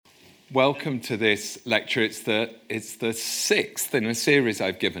Welcome to this lecture. It's the sixth in a series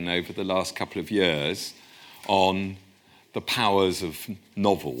I've given over the last couple of years on the powers of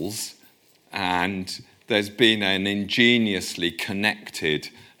novels, and there's been an ingeniously connected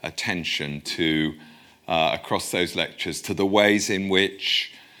attention to, across those lectures, to the ways in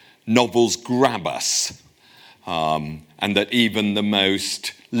which novels grab us, and that even the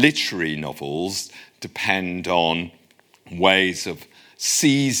most literary novels depend on ways of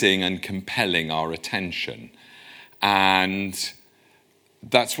seizing and compelling our attention. And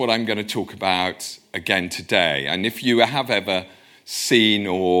that's what I'm going to talk about again today. And if you have ever seen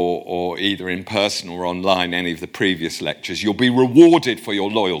or either in person or online any of the previous lectures, you'll be rewarded for your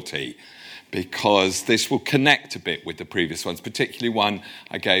loyalty, because this will connect a bit with the previous ones, particularly one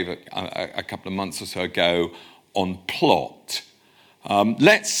I gave a couple of months or so ago on plot.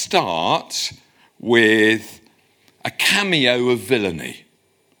 Let's start with a cameo of villainy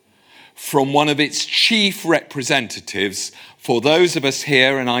from one of its chief representatives for those of us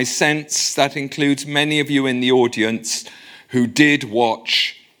here, and I sense that includes many of you in the audience who did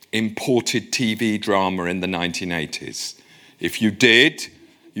watch imported TV drama in the 1980s. If you did,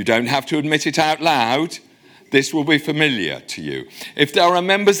 you don't have to admit it out loud. This will be familiar to you. If there are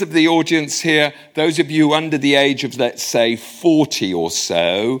members of the audience here, those of you under the age of, let's say, 40 or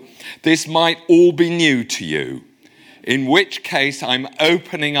so, this might all be new to you. In which case, I'm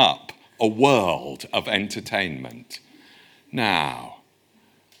opening up a world of entertainment. Now,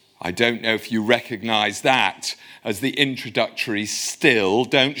 I don't know if you recognize that as the introductory still.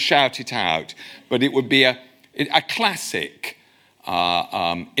 Don't shout it out. But it would be a classic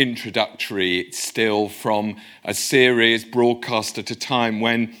introductory still from a series broadcast at a time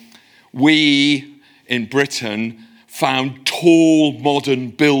when we in Britain found tall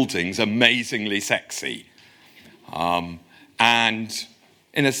modern buildings amazingly sexy. And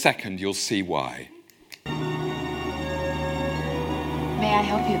in a second, you'll see why. May I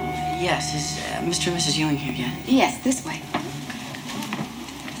help you? Yes, is Mr. and Mrs. Ewing here yet? Yes, this way.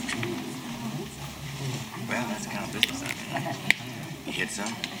 Well, that's the kind of business I'm in. You hit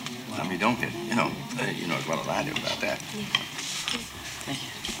some you don't hit. You know as well as I do about that. Thank you.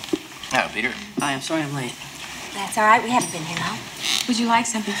 Now, Peter. Hi, I'm sorry I'm late. That's all right. We haven't been here long. Would you like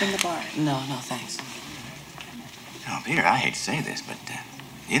something from the bar? No, thanks. Oh, Peter, I hate to say this, but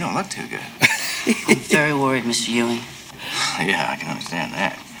you don't look too good. I'm very worried, Mr. Ewing. Yeah, I can understand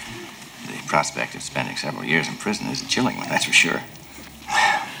that. The prospect of spending several years in prison is a chilling one, that's for sure.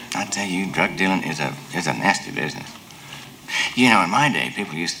 I tell you, drug dealing is a nasty business. You know, in my day,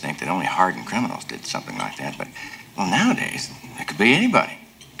 people used to think that only hardened criminals did something like that, but, well, nowadays, it could be anybody.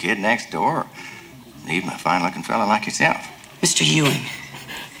 Kid next door, or even a fine-looking fella like yourself. Mr. Ewing,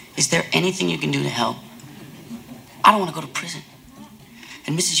 is there anything you can do to help? I don't want to go to prison.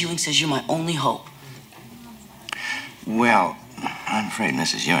 And Mrs. Ewing says you're my only hope. Well, I'm afraid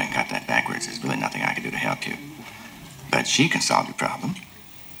Mrs. Ewing got that backwards. There's really nothing I can do to help you. But she can solve your problem.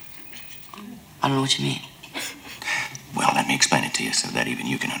 I don't know what you mean. Well, let me explain it to you so that even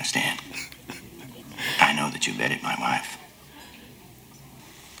you can understand. I know that you vetted my wife.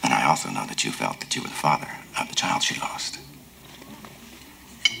 And I also know that you felt that you were the father of the child she lost.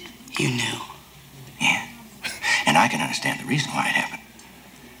 You knew? Yeah. And I can understand the reason why it happened.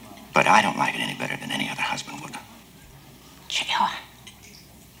 But I don't like it any better than any other husband would. J.R.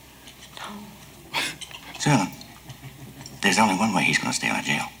 So, there's only one way he's going to stay out of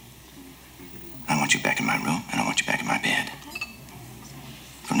jail. I want you back in my room, and I want you back in my bed.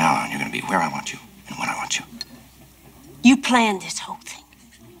 From now on, you're going to be where I want you and when I want you. You planned this whole thing.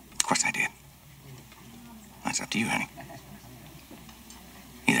 Of course I did. That's up to you, honey.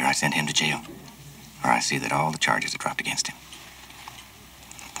 Either I send him to jail, or I see that all the charges are dropped against him.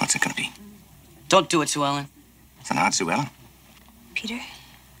 What's it going to be? Don't do it, Sue Ellen. It's an odd, Sue Ellen. Peter,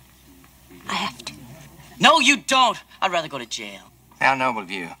 I have to. No, you don't. I'd rather go to jail. How noble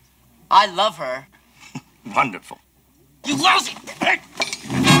of you. I love her. Wonderful. You lousy!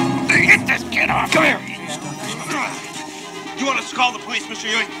 Get this kid off. Come here. You want us to call the police,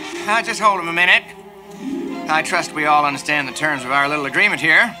 Mr. Ewing? Just hold him a minute. I trust we all understand the terms of our little agreement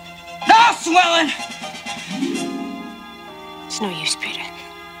here. No, Sue Ellen! It's no use, Peter.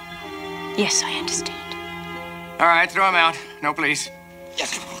 Yes, I understand. All right, throw him out. No police.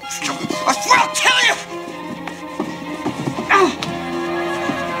 Yes. I swear I'll kill you!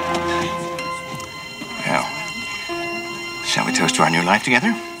 Well, shall we toast to our new life together?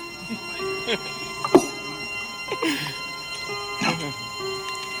 No.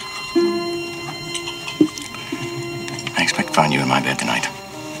 I expect to find you in my bed tonight.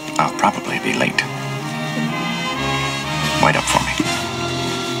 I'll probably be late. Wait up for me.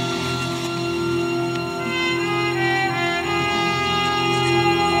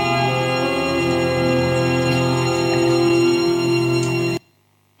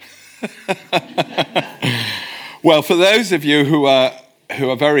 Well, for those of you who are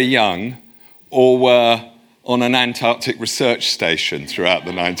very young or were on an Antarctic research station throughout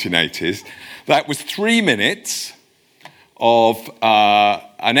the 1980s, that was 3 minutes of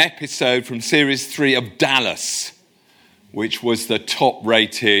an episode from Series 3 of Dallas, which was the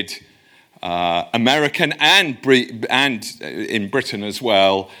top-rated American and in Britain as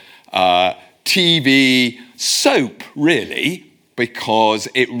well, TV soap, really, because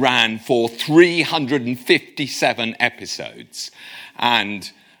it ran for 357 episodes. And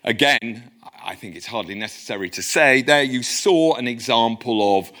again, I think it's hardly necessary to say, there you saw an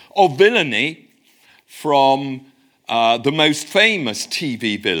example of villainy from the most famous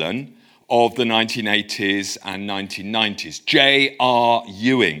TV villain of the 1980s and 1990s, J.R.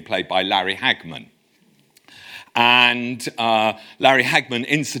 Ewing, played by Larry Hagman. And Larry Hagman,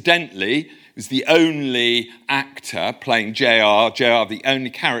 incidentally, was the only actor playing JR, the only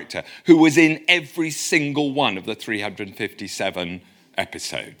character, who was in every single one of the 357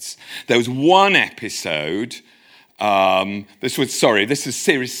 episodes. There was one episode, this is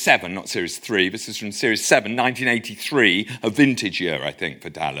Series 7, not Series 3. This is from Series 7, 1983, a vintage year, I think, for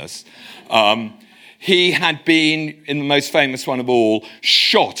Dallas. He had been, in the most famous one of all,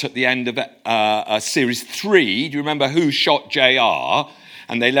 shot at the end of Series 3. Do you remember who shot JR?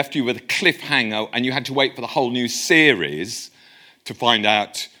 And they left you with a cliffhanger, and you had to wait for the whole new series to find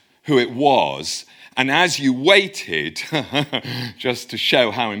out who it was. And as you waited, just to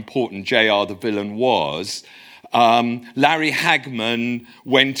show how important JR the villain was, Larry Hagman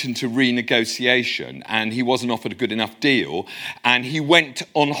went into renegotiation, and he wasn't offered a good enough deal, and he went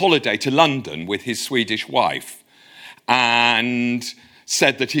on holiday to London with his Swedish wife and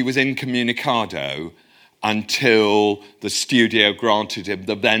said that he was incommunicado until the studio granted him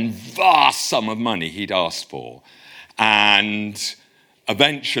the then vast sum of money he'd asked for. And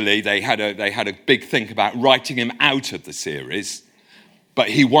eventually they had a big think about writing him out of the series, but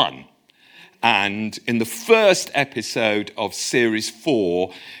he won. And in the first episode of Series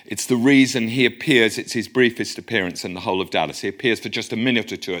 4, it's the reason he appears, it's his briefest appearance in the whole of Dallas. He appears for just a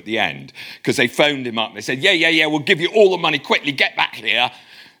minute or two at the end, because they phoned him up and they said, yeah, we'll give you all the money, quickly, get back here,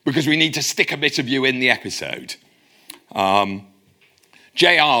 because we need to stick a bit of you in the episode. JR,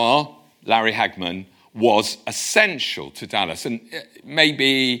 Larry Hagman, was essential to Dallas. And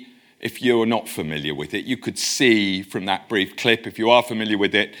maybe if you're not familiar with it, you could see from that brief clip, if you are familiar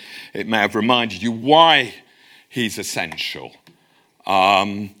with it, it may have reminded you why he's essential.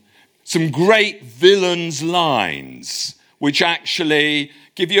 Some great villains' lines, which actually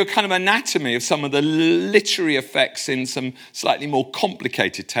give you a kind of anatomy of some of the literary effects in some slightly more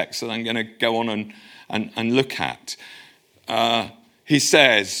complicated texts that I'm going to go on and look at. He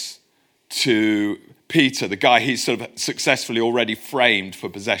says to Peter, the guy he's sort of successfully already framed for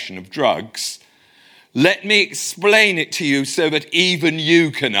possession of drugs, let me explain it to you so that even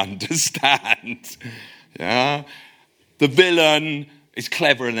you can understand. Yeah? The villain is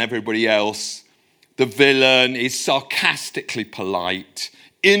cleverer than everybody else. The villain is sarcastically polite,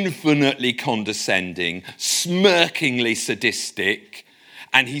 infinitely condescending, smirkingly sadistic,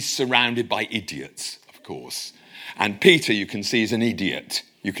 and he's surrounded by idiots, of course. And Peter, you can see, is an idiot.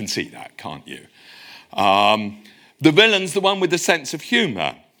 You can see that, can't you? The villain's the one with the sense of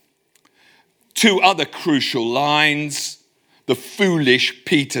humour. Two other crucial lines. The foolish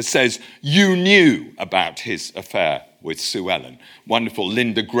Peter says, you knew about his affair with Sue Ellen. Wonderful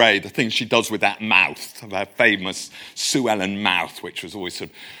Linda Gray, the thing she does with that mouth, her famous Sue Ellen mouth, which was always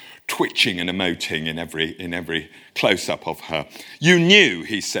sort of twitching and emoting in every close-up of her. You knew,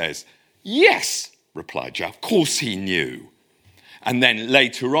 he says. Yes, replied Joe. Of course he knew. And then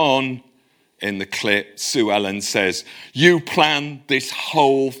later on in the clip, Sue Ellen says, you planned this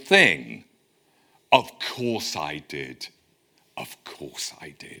whole thing. Of course I did. Of course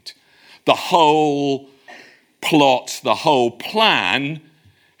I did. The whole plot, the whole plan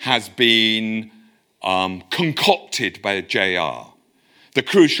has been concocted by JR. The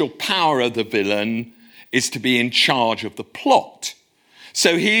crucial power of the villain is to be in charge of the plot.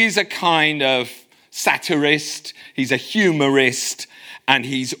 So he's a kind of satirist, he's a humorist, and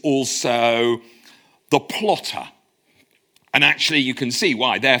he's also the plotter. And actually you can see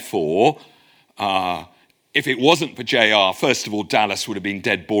why, therefore, if it wasn't for JR, first of all, Dallas would have been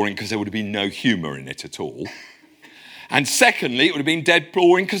dead boring because there would have been no humour in it at all. And secondly, it would have been dead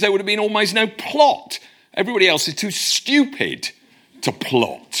boring because there would have been almost no plot. Everybody else is too stupid to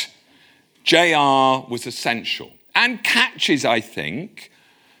plot. JR was essential and catches, I think,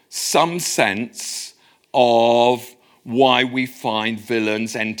 some sense of why we find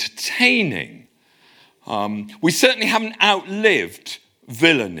villains entertaining. We certainly haven't outlived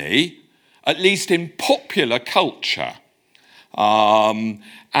villainy, at least in popular culture. And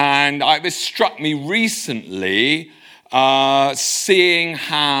it struck me recently seeing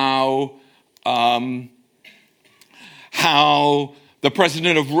how the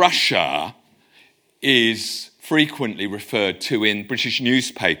president of Russia is frequently referred to in British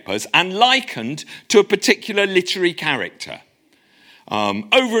newspapers and likened to a particular literary character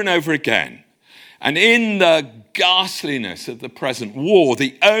over and over again. And in the ghastliness of the present war,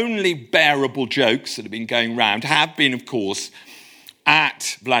 the only bearable jokes that have been going round have been, of course,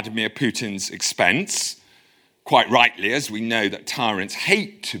 at Vladimir Putin's expense, quite rightly, as we know that tyrants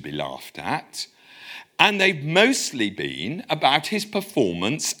hate to be laughed at. And they've mostly been about his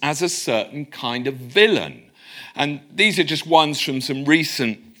performance as a certain kind of villain. And these are just ones from some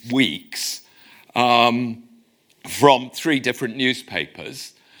recent weeks from 3 different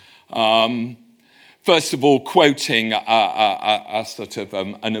newspapers. First of all, quoting a sort of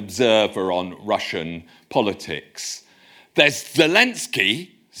an observer on Russian politics. There's Zelensky,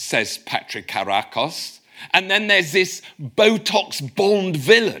 says Patrick Karakos, and then there's this Botox Bond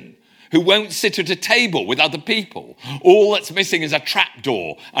villain who won't sit at a table with other people. All that's missing is a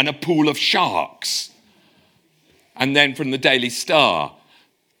trapdoor and a pool of sharks. And then from the Daily Star,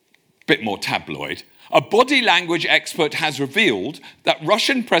 a bit more tabloid, a body language expert has revealed that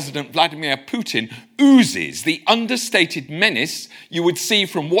Russian President Vladimir Putin oozes the understated menace you would see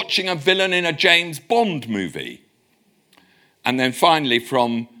from watching a villain in a James Bond movie. And then finally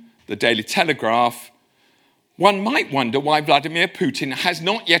from the Daily Telegraph, one might wonder why Vladimir Putin has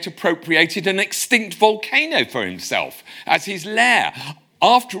not yet appropriated an extinct volcano for himself as his lair.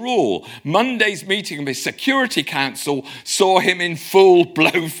 After all, Monday's meeting of his Security Council saw him in full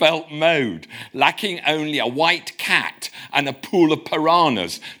Blofeld mode, lacking only a white cat and a pool of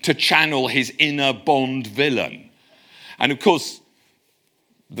piranhas to channel his inner Bond villain. And of course,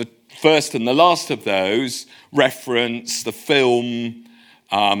 the first and the last of those reference the film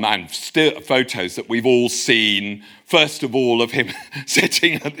and still photos that we've all seen, first of all, of him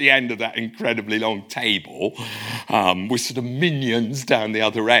sitting at the end of that incredibly long table with sort of minions down the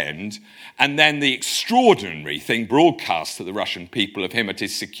other end, and then the extraordinary thing broadcast to the Russian people of him at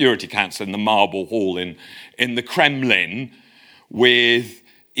his Security Council in the Marble Hall in the Kremlin, with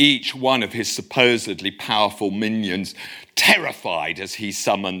each one of his supposedly powerful minions terrified as he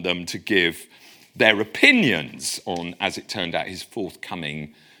summoned them to give their opinions on, as it turned out, his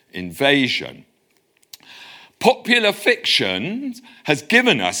forthcoming invasion. Popular fiction has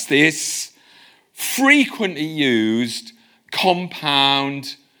given us this frequently used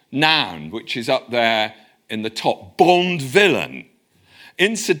compound noun, which is up there in the top, Bond villain.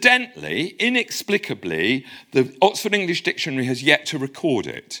 Incidentally, inexplicably, the Oxford English Dictionary has yet to record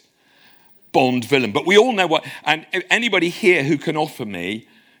it. Bond villain. But we all know what, and anybody here who can offer me,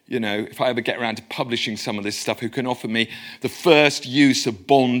 you know, if I ever get around to publishing some of this stuff, who can offer me the first use of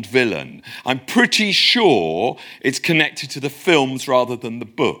Bond villain. I'm pretty sure it's connected to the films rather than the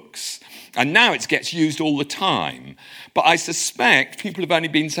books. And now it gets used all the time. But I suspect people have only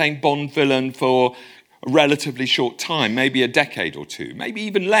been saying Bond villain for a relatively short time, maybe a decade or two, maybe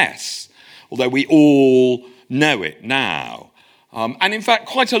even less, although we all know it now. And in fact,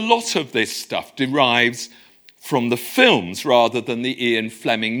 quite a lot of this stuff derives from the films rather than the Ian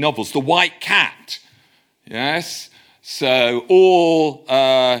Fleming novels. The White Cat, yes? So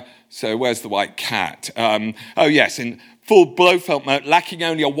where's the White Cat? Yes, in full Blofeld mode, lacking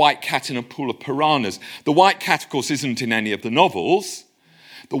only a white cat in a pool of piranhas. The White Cat, of course, isn't in any of the novels.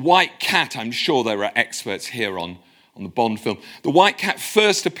 The White Cat, I'm sure there are experts here on the Bond film. The White Cat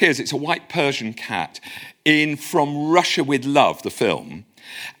first appears, it's a white Persian cat, in From Russia with Love, the film.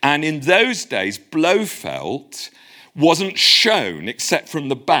 And in those days, Blofeld wasn't shown except from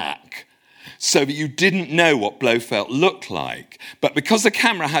the back, so that you didn't know what Blofeld looked like. But because the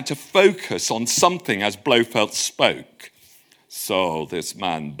camera had to focus on something as Blofeld spoke, so this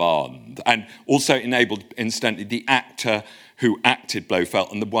man Bond, and also enabled, incidentally, the actor who acted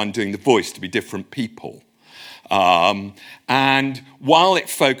Blofeld and the one doing the voice to be different people. And while it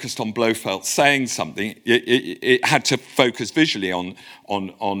focused on Blofeld saying something, it had to focus visually on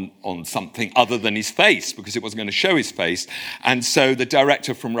something other than his face, because it wasn't going to show his face. And so the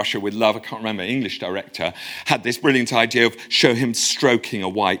director from Russia with Love, I can't remember, English director, had this brilliant idea of show him stroking a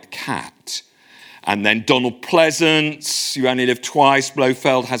white cat. And then Donald Pleasance, You Only Live Twice,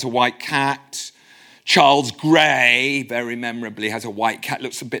 Blofeld has a white cat. Charles Gray, very memorably, has a white cat.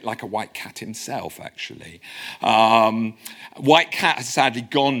 Looks a bit like a white cat himself, actually. White Cat has sadly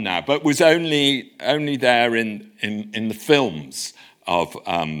gone now, but was only there in the films of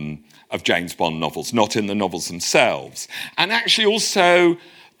James Bond novels, not in the novels themselves. And actually also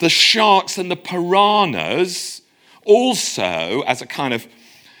the sharks and the piranhas also as a kind of,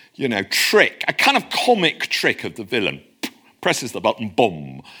 trick, a kind of comic trick of the villain. Presses the button,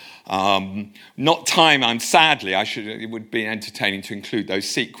 boom. Not time. It would be entertaining to include those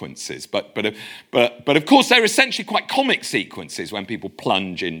sequences, but of course they're essentially quite comic sequences when people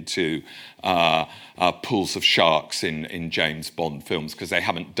plunge into pools of sharks in James Bond films because they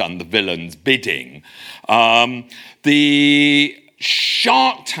haven't done the villain's bidding. The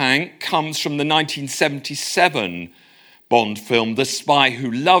Shark Tank comes from the 1977 Bond film The Spy Who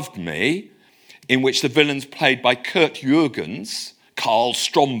Loved Me, in which the villain's played by Kurt Jürgens, Carl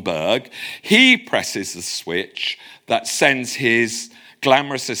Stromberg. He presses the switch that sends his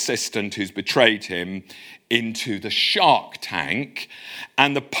glamorous assistant who's betrayed him into the shark tank.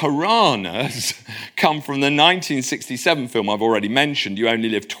 And the piranhas come from the 1967 film I've already mentioned, You Only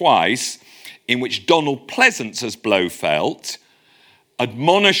Live Twice, in which Donald Pleasance as Blofeld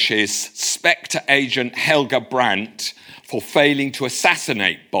admonishes Spectre agent Helga Brandt for failing to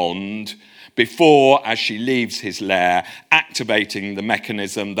assassinate Bond before, as she leaves his lair, activating the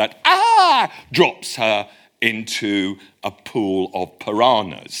mechanism that drops her into a pool of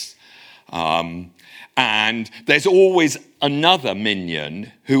piranhas. And there's always another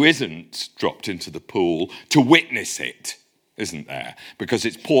minion who isn't dropped into the pool to witness it, isn't there? Because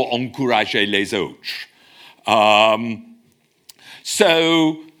it's pour encourager les autres.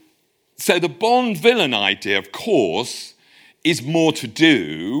 So the Bond villain idea, of course, is more to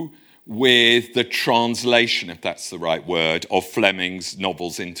do with the translation, if that's the right word, of Fleming's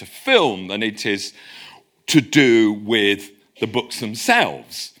novels into film than it is to do with the books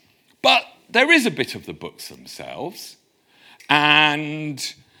themselves. But there is a bit of the books themselves,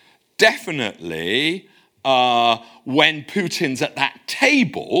 and definitely when Putin's at that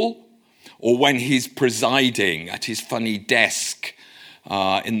table, or when he's presiding at his funny desk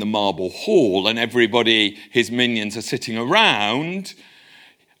in the Marble Hall and everybody, his minions, are sitting around,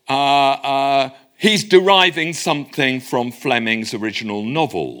 he's deriving something from Fleming's original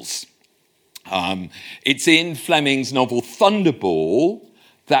novels. It's in Fleming's novel Thunderball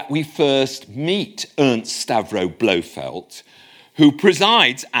that we first meet Ernst Stavro Blofeld, who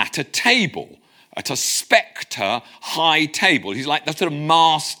presides at a table, at a Spectre high table. He's like the sort of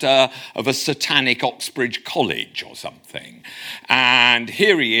master of a satanic Oxbridge College or something. And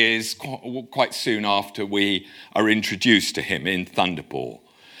here he is quite soon after we are introduced to him in Thunderball.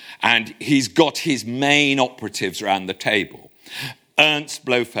 And he's got his main operatives around the table. Ernst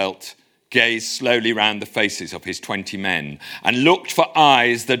Blofeld gazed slowly round the faces of his 20 men and looked for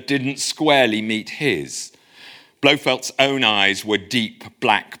eyes that didn't squarely meet his. Blofeld's own eyes were deep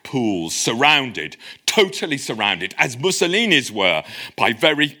black pools, surrounded, totally surrounded, as Mussolini's were, by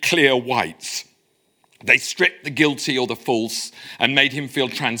very clear whites. They stripped the guilty or the false and made him feel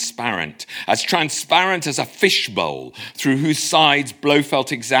transparent as a fishbowl through whose sides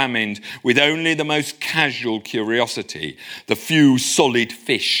Blofeld examined with only the most casual curiosity the few solid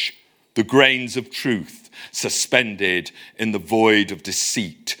fish, the grains of truth suspended in the void of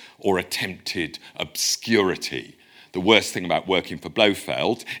deceit or attempted obscurity. The worst thing about working for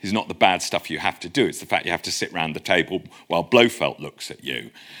Blofeld is not the bad stuff you have to do, it's the fact you have to sit round the table while Blofeld looks at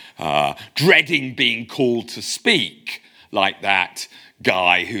you, dreading being called to speak, like that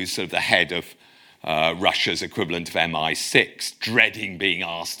guy who's sort of the head of Russia's equivalent of MI6, dreading being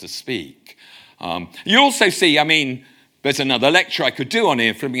asked to speak. You also see, there's another lecture I could do on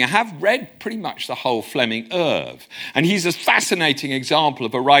Ian Fleming. I have read pretty much the whole Fleming oeuvre, and he's a fascinating example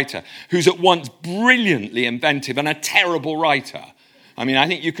of a writer who's at once brilliantly inventive and a terrible writer. I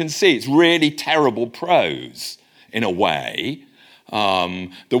think you can see it's really terrible prose in a way. The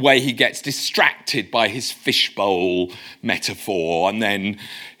way he gets distracted by his fishbowl metaphor, and then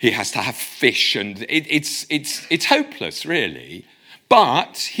he has to have fish, and it's hopeless, really.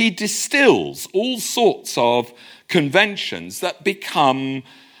 But he distills all sorts of conventions that become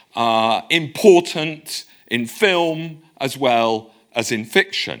important in film as well as in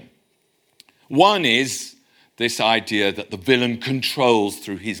fiction. One is this idea that the villain controls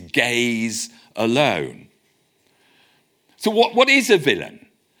through his gaze alone. So what is a villain?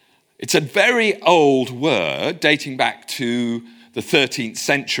 It's a very old word dating back to the 13th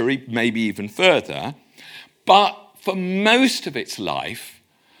century, maybe even further, but for most of its life,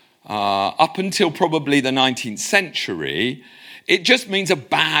 up until probably the 19th century, it just means a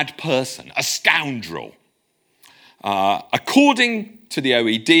bad person, a scoundrel. According to the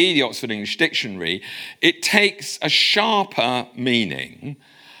OED, the Oxford English Dictionary, it takes a sharper meaning,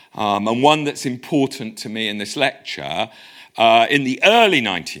 and one that's important to me in this lecture, in the early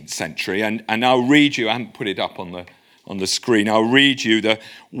 19th century, and I'll read you, I haven't put it up on on the screen. I'll read you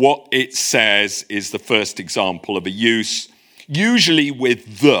what it says is the first example of a use, usually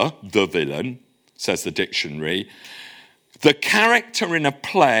with the villain, says the dictionary, the character in a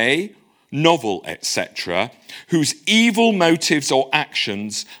play, novel, etc., whose evil motives or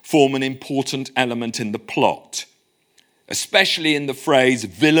actions form an important element in the plot, especially in the phrase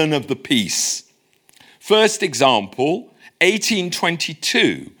villain of the piece. First example,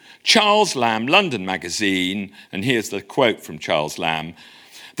 1822, Charles Lamb, London Magazine, and here's the quote from Charles Lamb: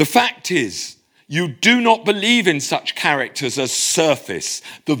 "The fact is, you do not believe in such characters as Surface,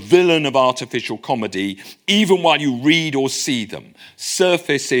 the villain of artificial comedy, even while you read or see them."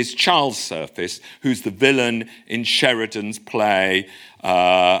 Surface is Charles Surface, who's the villain in Sheridan's play,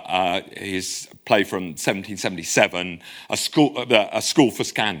 his play from 1777, A School for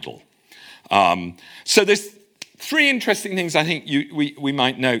Scandal. So there's three interesting things I think we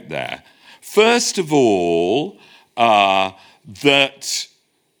might note there. First of all, that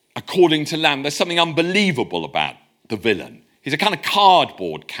according to Lamb, there's something unbelievable about the villain. He's a kind of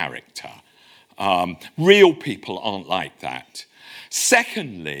cardboard character. Real people aren't like that.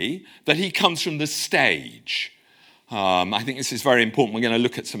 Secondly, that he comes from the stage. I think this is very important. We're going to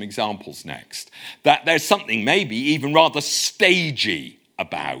look at some examples next. That there's something maybe even rather stagey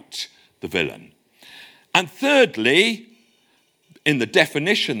about the villain. And thirdly, in the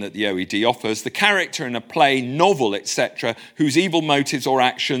definition that the OED offers, the character in a play, novel, etc., whose evil motives or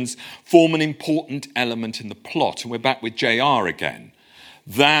actions form an important element in the plot. And we're back with JR again.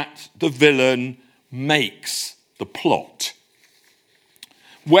 That the villain makes the plot.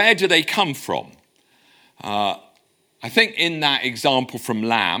 Where do they come from? I think in that example from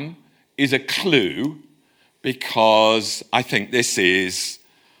Lamb is a clue, because I think this is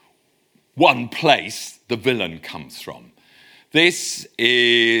one place the villain comes from. This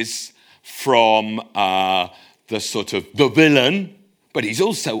is from the sort of the villain, but he's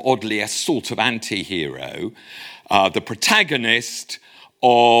also oddly a sort of anti-hero, the protagonist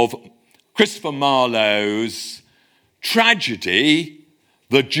of Christopher Marlowe's tragedy,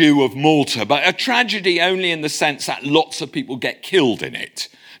 The Jew of Malta, but a tragedy only in the sense that lots of people get killed in it,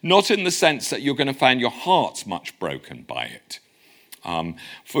 not in the sense that you're going to find your hearts much broken by it.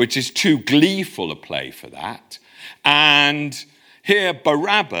 For it is too gleeful a play for that. And here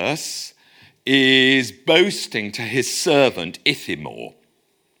Barabbas is boasting to his servant Ithamore,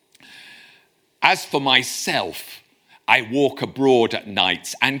 "As for myself, I walk abroad at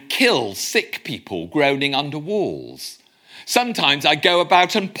nights and kill sick people groaning under walls. Sometimes I go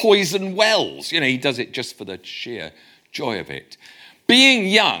about and poison wells." He does it just for the sheer joy of it. "Being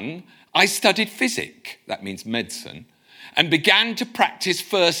young, I studied physic," that means medicine, "and began to practice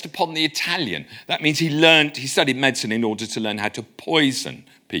first upon the Italian." That means he studied medicine in order to learn how to poison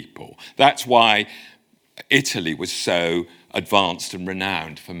people. That's why Italy was so advanced and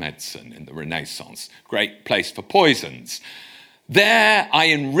renowned for medicine in the Renaissance. Great place for poisons. "There I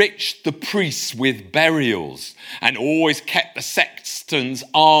enriched the priests with burials and always kept the sexton's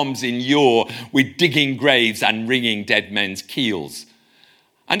arms in yore with digging graves and wringing dead men's keels.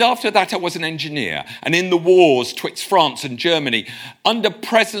 And after that I was an engineer, and in the wars twixt France and Germany, under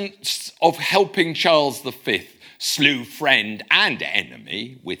presence of helping Charles V, slew friend and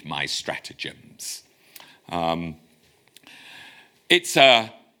enemy with my stratagems." It's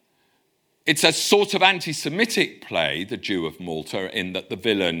a sort of anti-Semitic play, The Jew of Malta, in that the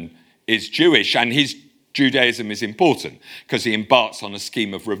villain is Jewish, and his Judaism is important because he embarks on a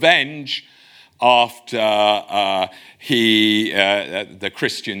scheme of revenge after the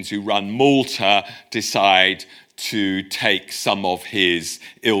Christians who run Malta decide to take some of his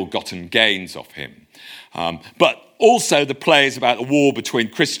ill-gotten gains off him. But also the play is about the war between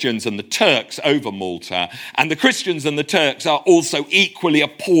Christians and the Turks over Malta, and the Christians and the Turks are also equally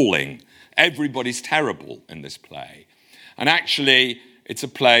appalling. Everybody's terrible in this play. And actually, it's a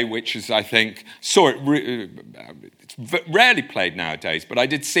play which is, I think, it's rarely played nowadays, but I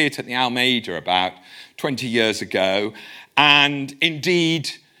did see it at the Almeida about 20 years ago. And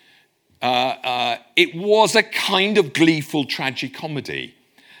indeed, it was a kind of gleeful tragicomedy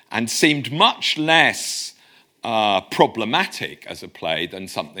and seemed much less problematic as a play than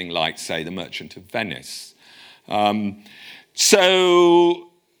something like, say, The Merchant of Venice. So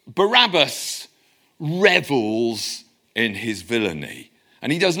Barabbas revels in his villainy.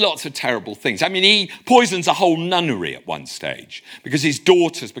 And he does lots of terrible things. I mean, he poisons a whole nunnery at one stage because his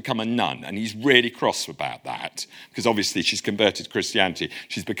daughter's become a nun, and he's really cross about that because obviously she's converted to Christianity.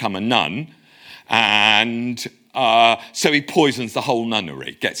 She's become a nun, and so he poisons the whole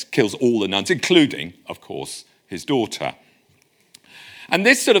nunnery, kills all the nuns, including, of course, his daughter. And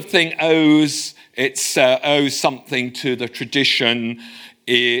this sort of thing owes something to the tradition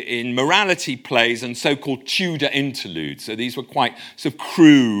in morality plays and so-called Tudor interludes. So these were quite sort of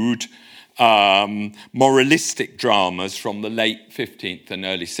crude moralistic dramas from the late 15th and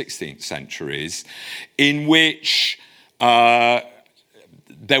early 16th centuries, in which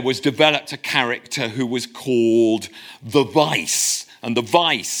there was developed a character who was called the Vice. And the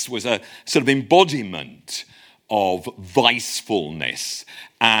Vice was a sort of embodiment of vicefulness.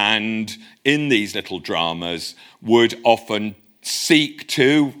 And in these little dramas would often seek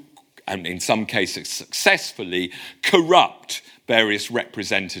to, and in some cases successfully, corrupt various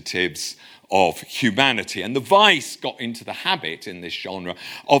representatives of humanity. And the Vice got into the habit in this genre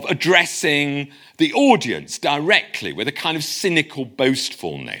of addressing the audience directly with a kind of cynical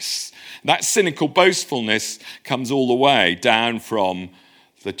boastfulness. That cynical boastfulness comes all the way down from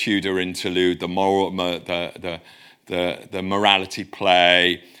the Tudor interlude, the morality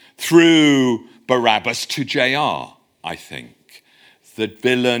play, through Barabbas to J.R., I think. The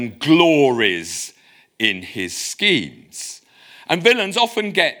villain glories in his schemes. And villains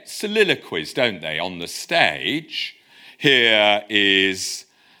often get soliloquies, don't they, on the stage. Here is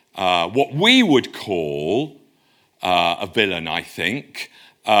what we would call a villain, I think,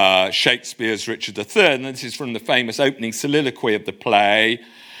 Shakespeare's Richard III. And this is from the famous opening soliloquy of the play.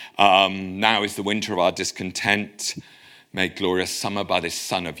 Now is the winter of our discontent, made glorious summer by this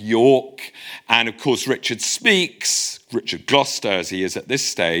son of York. And of course, Richard Gloucester, as he is at this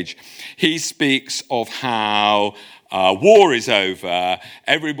stage, he speaks of how war is over,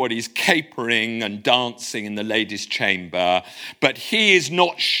 everybody's capering and dancing in the ladies' chamber, but he is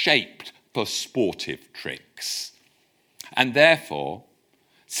not shaped for sportive tricks. And therefore,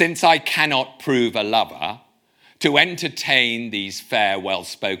 since I cannot prove a lover, to entertain these fair,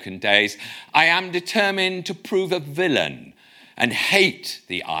 well-spoken days, I am determined to prove a villain and hate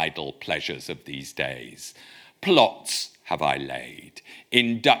the idle pleasures of these days. Plots have I laid,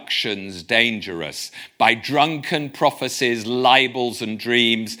 inductions dangerous, by drunken prophecies, libels and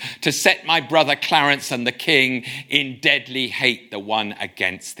dreams, to set my brother Clarence and the king in deadly hate the one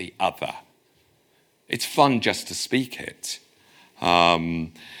against the other. It's fun just to speak it.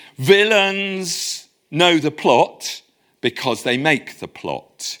 Villains know the plot because they make the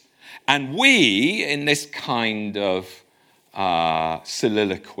plot. And we, in this kind of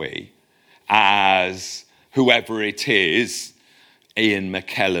soliloquy, as whoever it is, Ian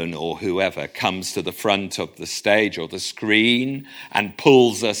McKellen or whoever, comes to the front of the stage or the screen and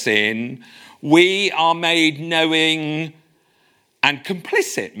pulls us in, we are made knowing and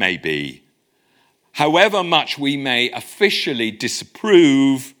complicit, maybe. However much we may officially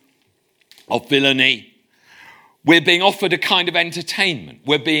disapprove of villainy, we're being offered a kind of entertainment.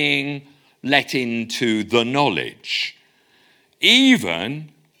 We're being let into the knowledge.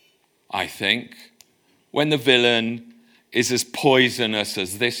 Even, I think, when the villain is as poisonous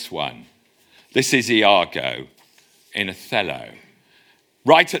as this one. This is Iago in Othello.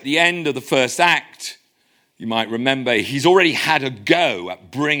 Right at the end of the first act, you might remember, he's already had a go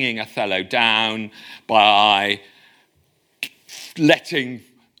at bringing Othello down by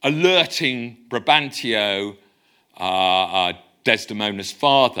alerting Brabantio, Desdemona's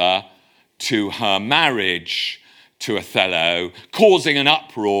father, to her marriage to Othello, causing an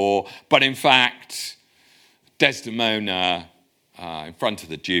uproar, but in fact, Desdemona, in front of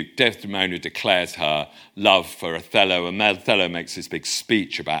the Duke, Desdemona declares her love for Othello, and Othello makes this big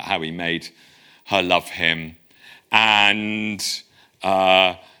speech about how he made her love him. And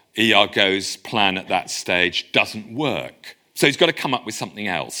Iago's plan at that stage doesn't work. So he's got to come up with something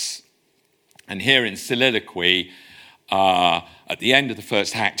else. And here in Soliloquy, at the end of the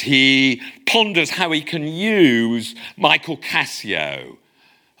first act, he ponders how he can use Michael Cassio,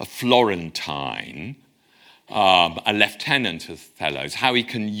 a Florentine, a lieutenant of Othello's, how he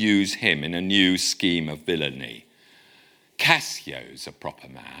can use him in a new scheme of villainy. Cassio's a proper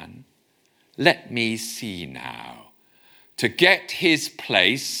man. Let me see now. To get his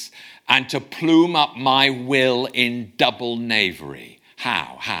place and to plume up my will in double knavery.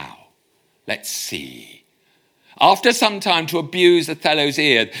 How? Let's see. After some time to abuse Othello's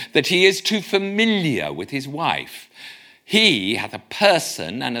ear that he is too familiar with his wife. He hath a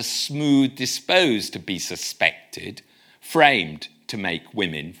person and a smooth disposed to be suspected, framed to make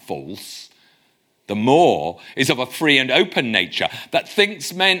women false. The more is of a free and open nature, that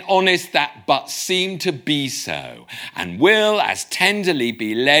thinks men honest that but seem to be so, and will as tenderly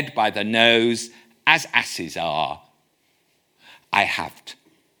be led by the nose as asses are. I have't.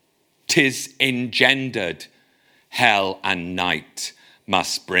 'Tis engendered. Hell and night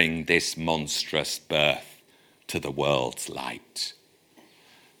must bring this monstrous birth to the world's light.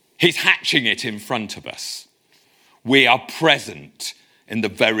 He's hatching it in front of us. We are present in the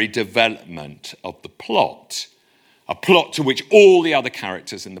very development of the plot, a plot to which all the other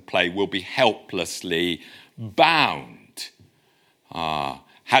characters in the play will be helplessly bound.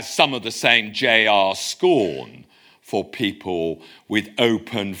 Has some of the same J.R. scorn for people with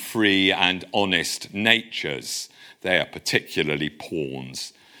open, free, and honest natures. They are particularly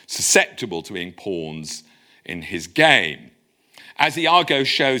pawns, susceptible to being pawns in his game. As Iago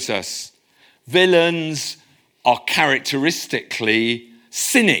shows us, villains are characteristically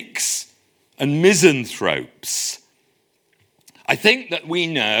cynics and misanthropes. I think that we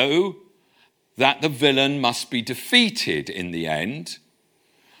know that the villain must be defeated in the end.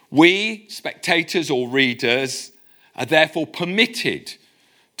 We, spectators or readers, are therefore permitted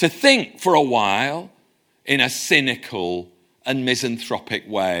to think for a while in a cynical and misanthropic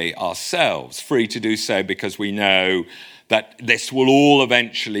way ourselves, free to do so because we know that this will all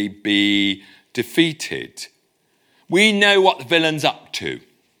eventually be defeated. We know what the villain's up to.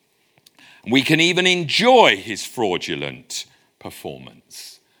 We can even enjoy his fraudulent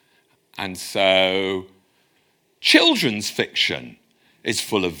performance. And so children's fiction is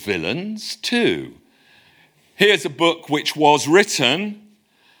full of villains too. Here's a book which was written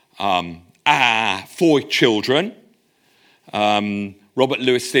for children. Robert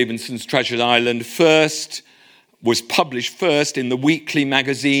Louis Stevenson's Treasure Island was published first in the weekly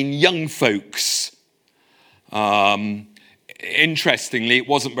magazine Young Folks. Interestingly, it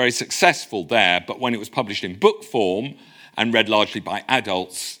wasn't very successful there, but when it was published in book form and read largely by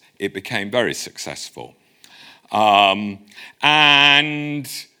adults, it became very successful. And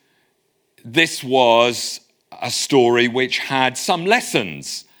this was a story which had some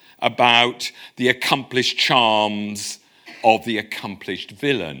lessons about the accomplished charms of the accomplished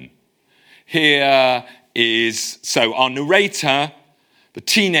villain. Here is, so our narrator, the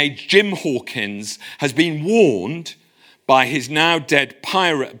teenage Jim Hawkins, has been warned by the now dead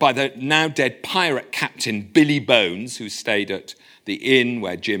pirate captain Billy Bones, who stayed at the inn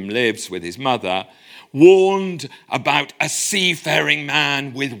where Jim lives with his mother, warned about a seafaring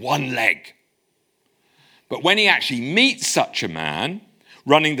man with one leg. But when he actually meets such a man,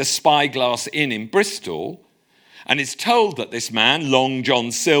 running the Spyglass Inn in Bristol, and is told that this man, Long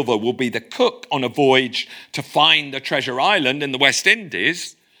John Silver, will be the cook on a voyage to find the Treasure Island in the West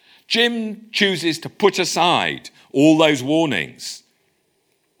Indies, Jim chooses to put aside all those warnings.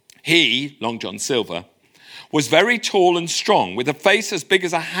 He, Long John Silver, was very tall and strong, with a face as big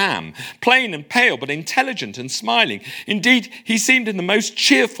as a ham, plain and pale, but intelligent and smiling. Indeed, he seemed in the most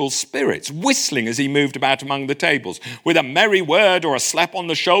cheerful spirits, whistling as he moved about among the tables, with a merry word or a slap on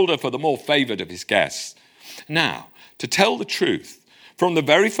the shoulder for the more favoured of his guests. Now, to tell the truth, from the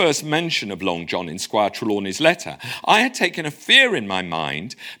very first mention of Long John in Squire Trelawney's letter, I had taken a fear in my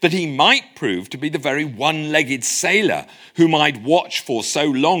mind that he might prove to be the very one-legged sailor whom I'd watched for so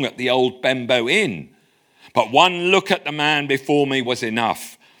long at the old Benbow Inn. But one look at the man before me was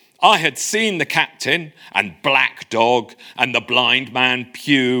enough. I had seen the captain and Black Dog and the blind man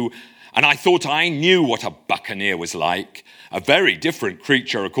Pew, and I thought I knew what a buccaneer was like. A very different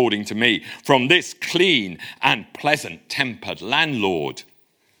creature, according to me, from this clean and pleasant-tempered landlord.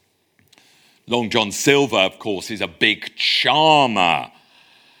 Long John Silver, of course, is a big charmer.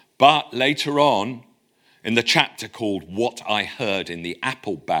 But later on, in the chapter called What I Heard in the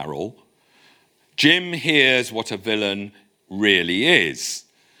Apple Barrel, Jim hears what a villain really is.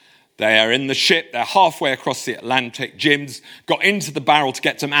 They are in the ship, they're halfway across the Atlantic. Jim's got into the barrel to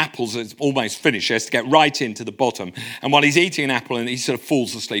get some apples, it's almost finished, he has to get right into the bottom. And while he's eating an apple, and he sort of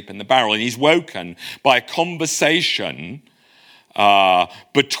falls asleep in the barrel, and he's woken by a conversation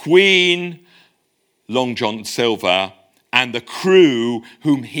between Long John Silver and the crew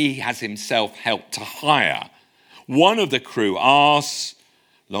whom he has himself helped to hire. One of the crew asks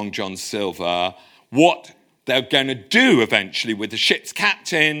Long John Silver what they're going to do eventually with the ship's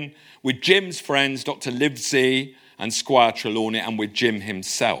captain, with Jim's friends, Dr. Livesey and Squire Trelawney, and with Jim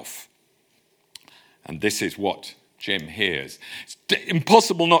himself. And this is what Jim hears. It's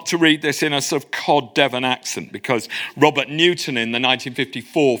impossible not to read this in a sort of cod Devon accent, because Robert Newton in the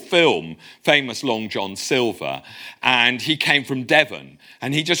 1954 film, famous Long John Silver, and he came from Devon,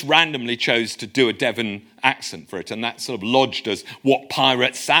 and he just randomly chose to do a Devon accent for it, and that sort of lodged as what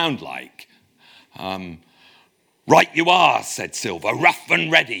pirates sound like. Right you are, said Silver, rough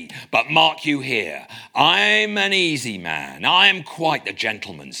and ready, but mark you here. I'm an easy man, I am quite the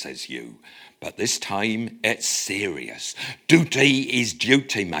gentleman, says you. But this time it's serious. Duty is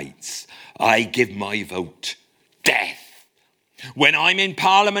duty, mates. I give my vote. Death. When I'm in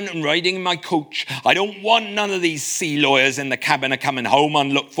Parliament and riding in my coach, I don't want none of these sea lawyers in the cabinet coming home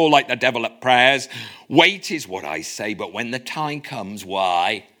unlooked for like the devil at prayers. Wait is what I say, but when the time comes,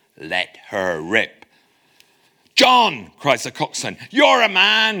 why, let her rip. John, cries the coxswain, you're a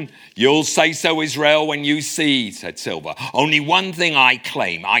man. You'll say so, Israel, when you see, said Silver. Only one thing I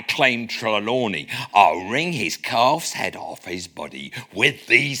claim Trelawney. I'll wring his calf's head off his body with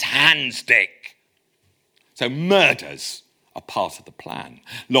these hands, Dick. So murders are part of the plan.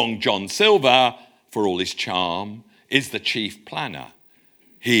 Long John Silver, for all his charm, is the chief planner.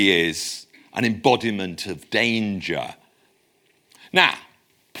 He is an embodiment of danger. Now,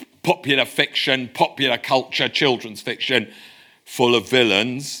 popular fiction, popular culture, children's fiction, full of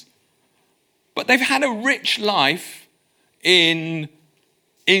villains, but they've had a rich life in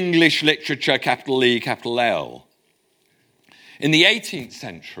English literature, capital E, capital L. In the 18th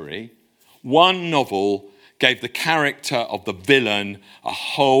century, one novel gave the character of the villain a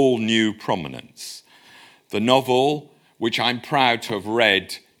whole new prominence. The novel, which I'm proud to have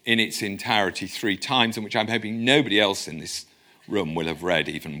read in its entirety 3 times, and which I'm hoping nobody else in this room will have read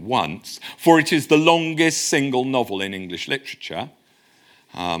even once, for it is the longest single novel in English literature.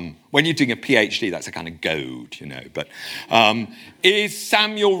 When you're doing a PhD, that's a kind of goad, you know, but is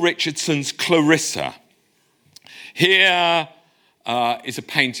Samuel Richardson's Clarissa. Here is a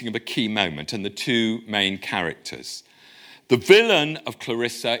painting of a key moment and the 2 main characters. The villain of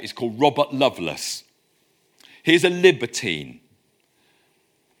Clarissa is called Robert Lovelace. He's a libertine.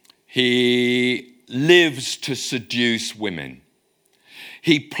 He lives to seduce women.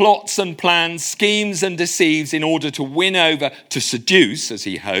 He plots and plans, schemes and deceives in order to win over, to seduce, as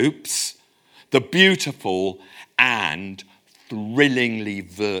he hopes, the beautiful and thrillingly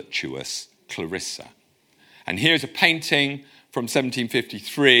virtuous Clarissa. And here's a painting from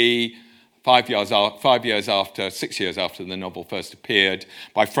 1753, 6 years after the novel first appeared,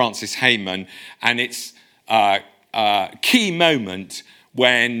 by Francis Hayman. And it's a key moment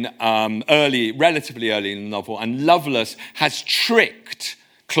when relatively early in the novel, and Lovelace has tricked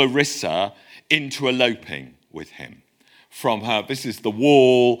Clarissa into eloping with him. This is the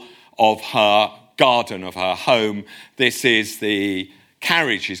wall of her garden, of her home. This is the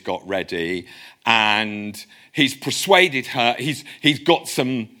carriage he's got ready, and he's persuaded her. He's got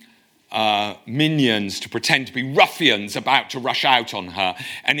some minions to pretend to be ruffians about to rush out on her,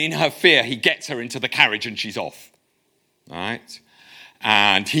 and in her fear, he gets her into the carriage and she's off. All right?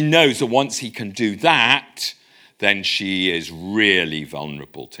 And he knows that once he can do that, then she is really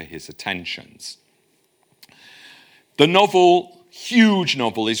vulnerable to his attentions. The novel, huge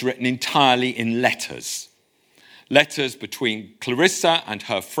novel, is written entirely in letters. Letters between Clarissa and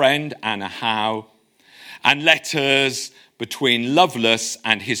her friend Anna Howe, and letters between Lovelace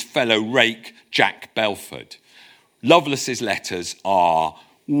and his fellow rake Jack Belford. Lovelace's letters are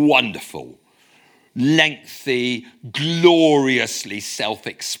wonderful, lengthy, gloriously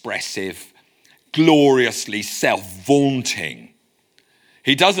self-expressive, gloriously self-vaunting.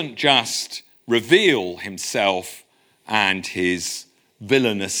 He doesn't just reveal himself and his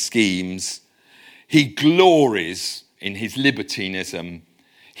villainous schemes. He glories in his libertinism.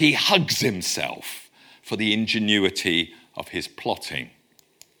 He hugs himself for the ingenuity of his plotting.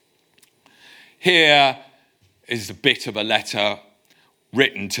 Here is a bit of a letter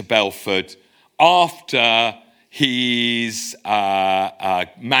written to Belford after he's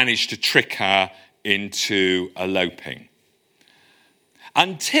managed to trick her into eloping.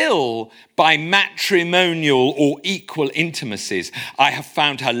 Until by matrimonial or equal intimacies I have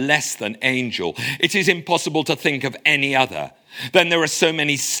found her less than angel, it is impossible to think of any other. Then there are so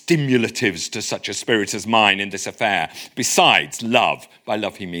many stimulatives to such a spirit as mine in this affair. Besides love, by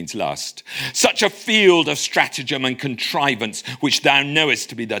love he means lust, such a field of stratagem and contrivance, which thou knowest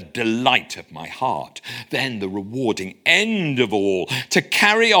to be the delight of my heart. Then the rewarding end of all, to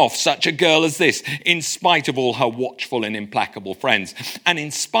carry off such a girl as this, in spite of all her watchful and implacable friends, and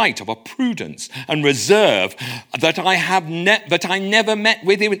in spite of a prudence and reserve that I never met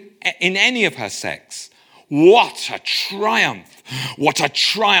with in any of her sex. What a triumph! What a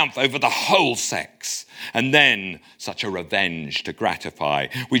triumph over the whole sex! And then such a revenge to gratify,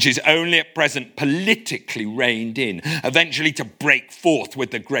 which is only at present politically reined in, eventually to break forth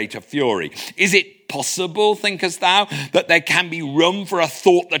with the greater fury. Is it possible, thinkest thou, that there can be room for a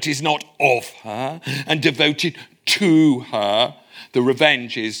thought that is not of her and devoted to her? The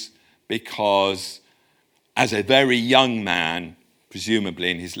revenge is because, as a very young man, presumably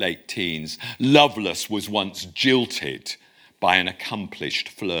in his late teens, Lovelace was once jilted by an accomplished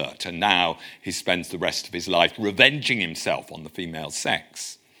flirt, and now he spends the rest of his life revenging himself on the female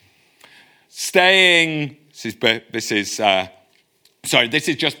sex. This is Sorry, this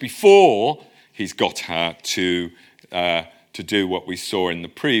is just before he's got her to do what we saw in the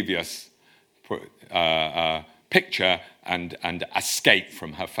previous picture and escape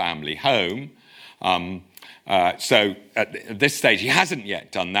from her family home. So at this stage, he hasn't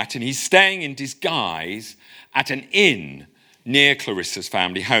yet done that, and he's staying in disguise at an inn near Clarissa's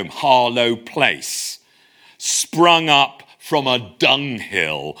family home, Harlow Place, sprung up from a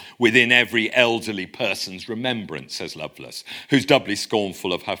dunghill within every elderly person's remembrance, says Lovelace, who's doubly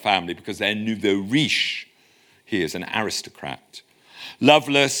scornful of her family because they're nouveau riche. He is an aristocrat.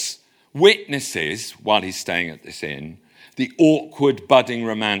 Lovelace witnesses, while he's staying at this inn, the awkward budding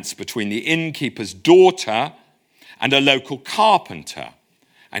romance between the innkeeper's daughter and a local carpenter.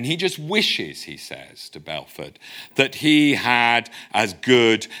 And he just wishes, he says to Belford, that he had as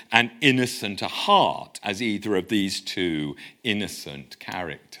good and innocent a heart as either of these two innocent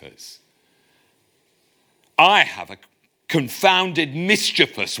characters. I have a confounded,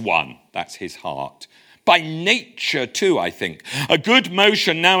 mischievous one, that's his heart. By nature, too, I think. A good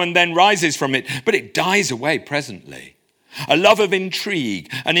motion now and then rises from it, but it dies away presently. A love of intrigue,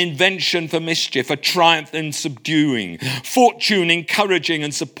 an invention for mischief, a triumph in subduing, fortune encouraging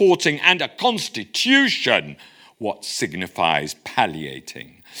and supporting, and a constitution, what signifies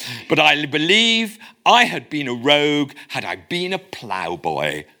palliating. But I believe I had been a rogue had I been a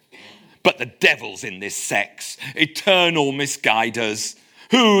ploughboy. But the devil's in this sex, eternal misguiders.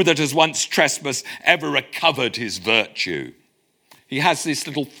 Who that has once trespassed ever recovered his virtue? He has this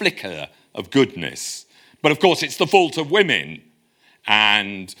little flicker of goodness. But of course, it's the fault of women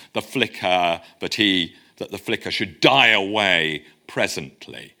and the flicker that the flicker should die away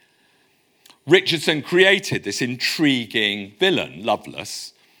presently. Richardson created this intriguing villain,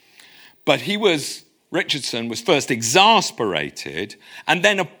 Lovelace, but Richardson was first exasperated and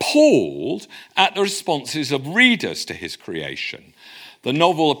then appalled at the responses of readers to his creation. The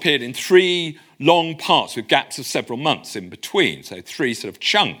novel appeared in 3 long parts with gaps of several months in between, so 3 sort of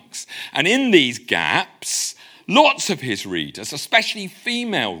chunks. And in these gaps, lots of his readers, especially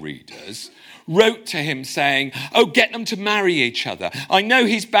female readers, wrote to him saying, oh, get them to marry each other. I know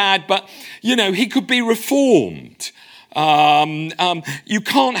he's bad, but, he could be reformed. You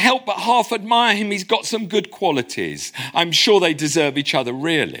can't help but half admire him. He's got some good qualities. I'm sure they deserve each other,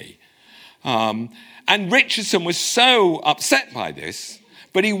 really. And Richardson was so upset by this,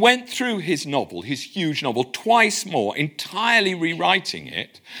 but he went through his novel, his huge novel, twice more, entirely rewriting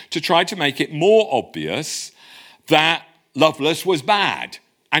it to try to make it more obvious that Lovelace was bad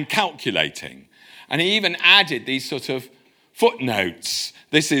and calculating. And he even added these sort of footnotes.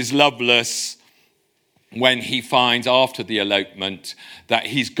 This is Lovelace when he finds after the elopement that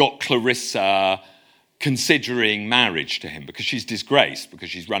he's got Clarissa considering marriage to him because she's disgraced, because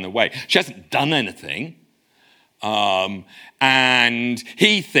she's run away. She hasn't done anything. And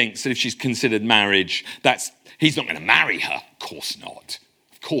he thinks that if she's considered marriage, he's not going to marry her. Of course not.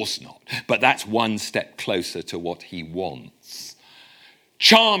 Of course not. But that's one step closer to what he wants.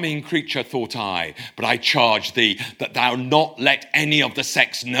 Charming creature, thought I, but I charge thee that thou not let any of the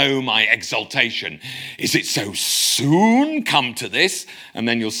sex know my exultation. Is it so soon come to this? And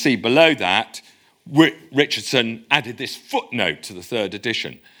then you'll see below that, Richardson added this footnote to the 3rd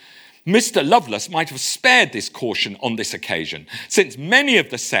edition. Mr. Lovelace might have spared this caution on this occasion, since many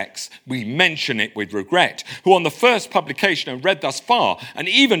of the sex, we mention it with regret, who on the first publication have read thus far, and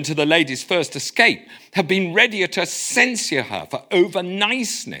even to the lady's first escape, have been readier to censure her for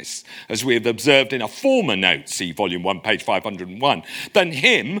over-niceness, as we have observed in a former note, see volume 1, page 501, than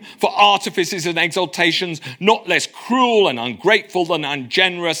him for artifices and exaltations not less cruel and ungrateful than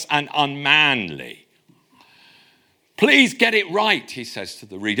ungenerous and unmanly. Please get it right, he says to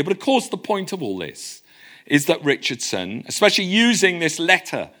the reader. But of course, the point of all this is that Richardson, especially using this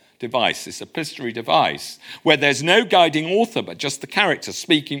letter device, this epistolary device, where there's no guiding author but just the characters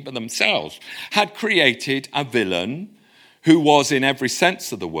speaking for themselves, had created a villain who was, in every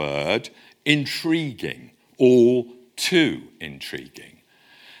sense of the word, intriguing, all too intriguing.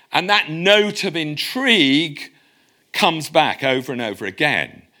 And that note of intrigue comes back over and over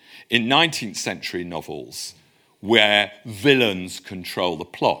again in 19th century novels, where villains control the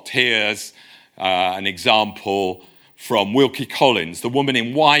plot. Here's an example from Wilkie Collins, The Woman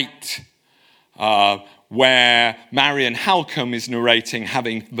in White, where Marion Halcombe is narrating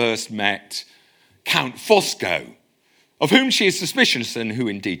having first met Count Fosco, of whom she is suspicious and who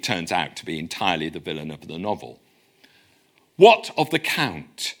indeed turns out to be entirely the villain of the novel. What of the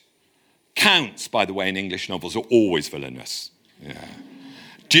Count? Counts, by the way, in English novels are always villainous. Yeah.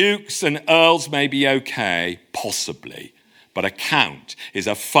 Dukes and earls may be okay, possibly, but a count is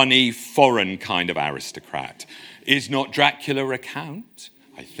a funny, foreign kind of aristocrat Is not Dracula a count?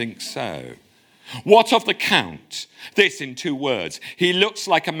 I think so. What of the Count? This in 2 words. He looks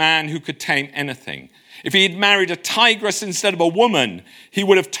like a man who could tame anything. If he had married a tigress instead of a woman, he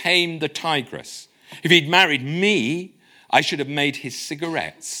would have tamed the tigress. If he'd married me, I should have made his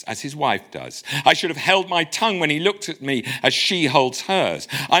cigarettes, as his wife does. I should have held my tongue when he looked at me as she holds hers.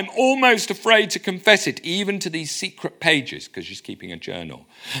 I'm almost afraid to confess it, even to these secret pages, because she's keeping a journal.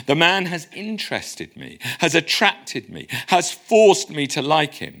 The man has interested me, has attracted me, has forced me to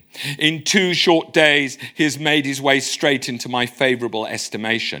like him. In 2 short days, he has made his way straight into my favourable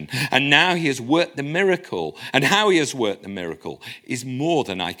estimation. And now he has worked the miracle. And how he has worked the miracle is more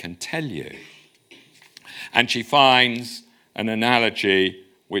than I can tell you. And she finds an analogy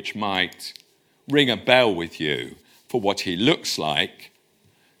which might ring a bell with you for what he looks like.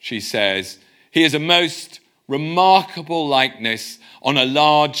 She says, he is a most remarkable likeness on a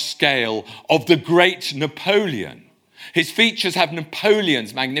large scale of the great Napoleon. His features have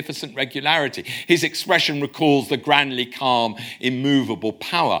Napoleon's magnificent regularity. His expression recalls the grandly calm, immovable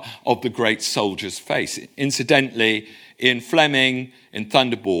power of the great soldier's face. Incidentally, Ian Fleming, in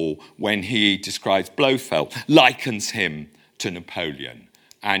Thunderball, when he describes Blofeld, likens him to Napoleon.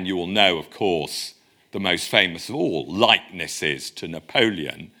 And you will know, of course, the most famous of all likenesses to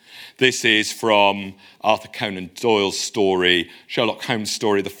Napoleon. This is from Arthur Conan Doyle's story, Sherlock Holmes'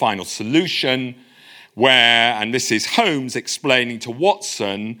 story, The Final Solution, where, and this is Holmes explaining to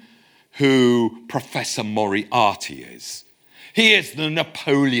Watson who Professor Moriarty is. He is the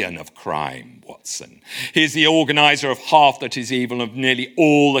Napoleon of crime, Watson. He is the organizer of half that is evil, of nearly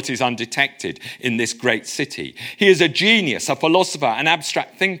all that is undetected in this great city. He is a genius, a philosopher, an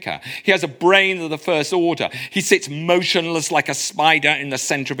abstract thinker. He has a brain of the first order. He sits motionless like a spider in the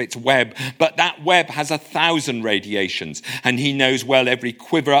center of its web, but that web has 1,000 radiations, and he knows well every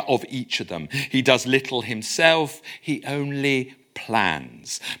quiver of each of them. He does little himself. He only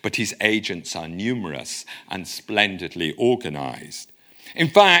plans, but his agents are numerous and splendidly organized. In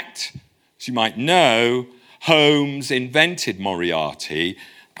fact, as you might know, Holmes invented Moriarty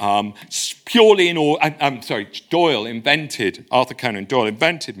Doyle invented, Arthur Conan Doyle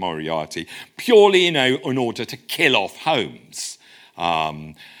invented Moriarty purely in order to kill off Holmes.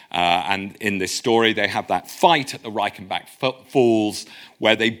 And in this story, they have that fight at the Reichenbach Falls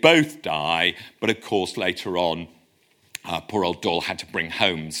where they both die, but of course later on, poor old Doyle had to bring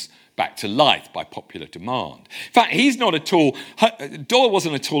Holmes back to life by popular demand. In fact, Doyle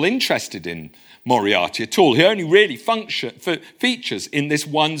wasn't at all interested in Moriarty at all. He only really features in this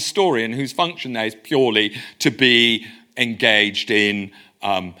one story, and whose function there is purely to be engaged in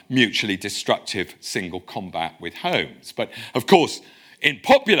mutually destructive single combat with Holmes. But of course, in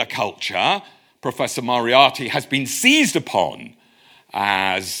popular culture, Professor Moriarty has been seized upon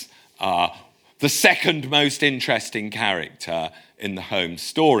as the second most interesting character in the Holmes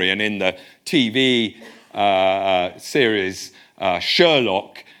story. And in the TV series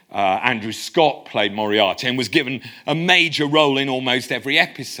Sherlock, Andrew Scott played Moriarty and was given a major role in almost every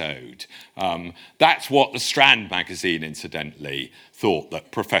episode. That's what the Strand magazine, incidentally, thought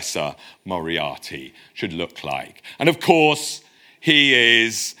that Professor Moriarty should look like. And of course, he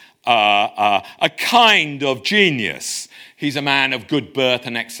is a kind of genius. He's a man of good birth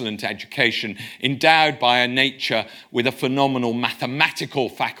and excellent education, endowed by a nature with a phenomenal mathematical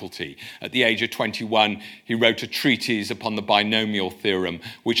faculty. At the age of 21, he wrote a treatise upon the binomial theorem,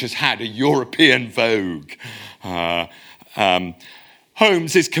 which has had a European vogue.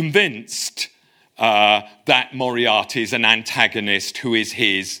 Holmes is convinced that Moriarty is an antagonist who is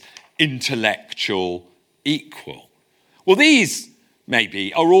his intellectual equal. Well, these,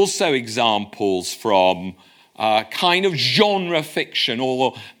 maybe, are also examples from kind of genre fiction,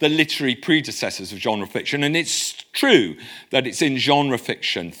 or the literary predecessors of genre fiction. And it's true that it's in genre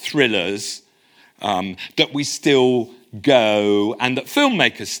fiction, thrillers, that we still go, and that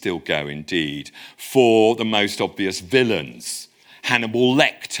filmmakers still go, indeed, for the most obvious villains. Hannibal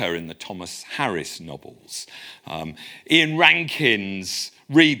Lecter in the Thomas Harris novels. Ian Rankin's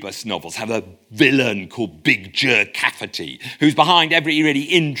Rebus novels have a villain called Big Jerk Cafferty, who's behind every really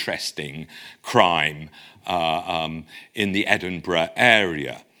interesting crime in the Edinburgh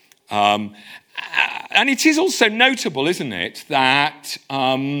area. And it is also notable, isn't it, that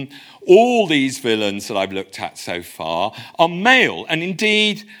all these villains that I've looked at so far are male. And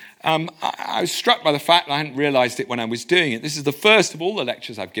indeed, I was struck by the fact that I hadn't realised it when I was doing it. This is the first of all the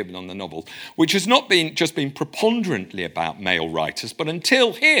lectures I've given on the novel, which has not been preponderantly about male writers, but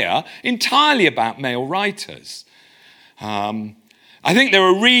until here, entirely about male writers. I think there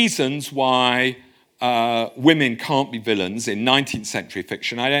are reasons why women can't be villains in 19th century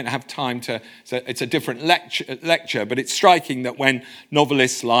fiction. I don't have time to, so it's a different lecture, but it's striking that when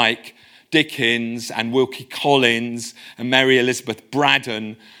novelists like Dickens and Wilkie Collins and Mary Elizabeth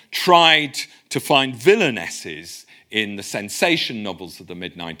Braddon tried to find villainesses in the sensation novels of the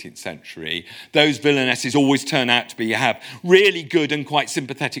mid-19th century, those villainesses always turn out to have really good and quite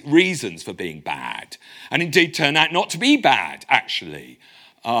sympathetic reasons for being bad, and indeed turn out not to be bad, actually.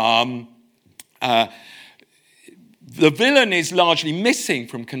 The villain is largely missing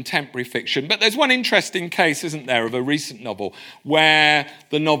from contemporary fiction, but there's one interesting case, isn't there, of a recent novel where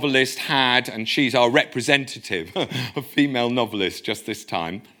the novelist had, and she's our representative, a female novelist just this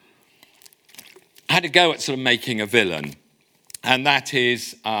time, had a go at sort of making a villain, and that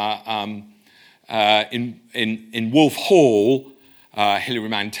is in Wolf Hall, Hilary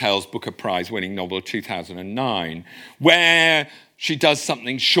Mantel's Booker Prize-winning novel of 2009, where she does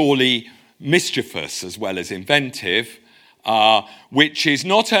something surely mischievous as well as inventive, which is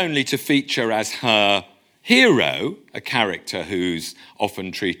not only to feature as her hero, a character who's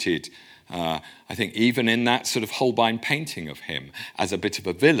often treated, I think even in that sort of Holbein painting of him, as a bit of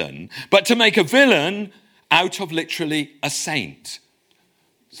a villain, but to make a villain out of literally a saint,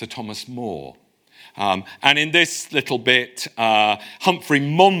 Sir Thomas More. And in this little bit, Humphrey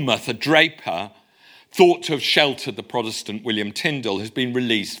Monmouth, a draper, thought to have sheltered the Protestant William Tyndale, has been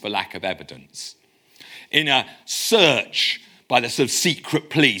released for lack of evidence. In a search by the sort of secret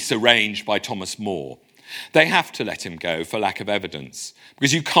police arranged by Thomas More, they have to let him go for lack of evidence,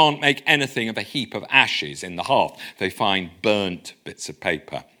 because you can't make anything of a heap of ashes in the hearth. They find burnt bits of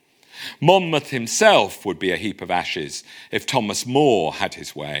paper. Monmouth himself would be a heap of ashes if Thomas More had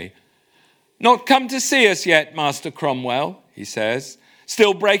his way. "Not come to see us yet, Master Cromwell," he says.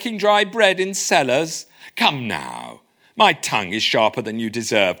 "Still breaking dry bread in cellars? Come now, my tongue is sharper than you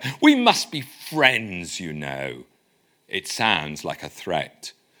deserve. We must be friends, you know." It sounds like a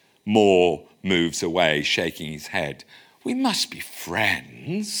threat. More moves away, shaking his head. "We must be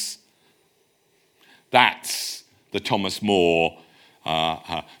friends?" That's the Thomas More,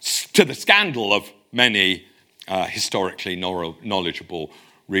 to the scandal of many historically knowledgeable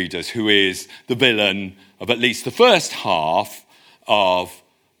readers, who is the villain of at least the first half of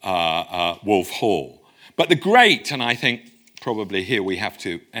Wolf Hall. But the great, and I think probably here we have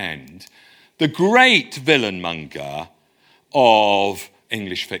to end, the great villain-monger of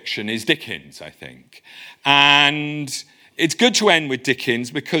English fiction is Dickens, I think. And it's good to end with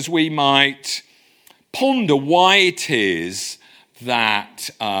Dickens because we might ponder why it is that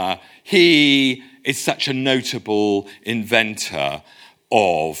he is such a notable inventor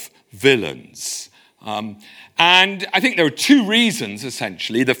of villains. And I think there are two reasons,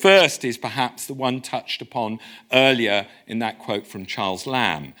 essentially. The first is perhaps the one touched upon earlier in that quote from Charles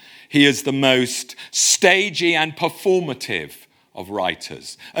Lamb. He is the most stagey and performative of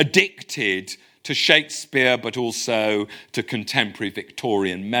writers, addicted to Shakespeare, but also to contemporary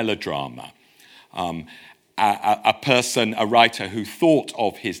Victorian melodrama. A writer who thought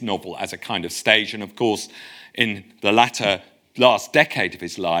of his novel as a kind of stage, and of course, in the last decade of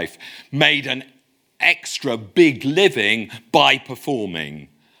his life, made an extra big living by performing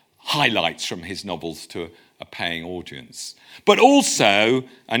highlights from his novels to a paying audience. But also,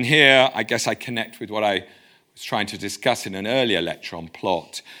 and here I guess I connect with what I was trying to discuss in an earlier lecture on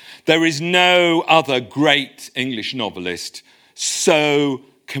plot, there is no other great English novelist so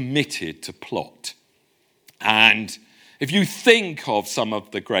committed to plot. And if you think of some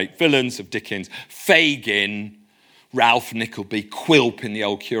of the great villains of Dickens, Fagin, Ralph Nickleby, Quilp in The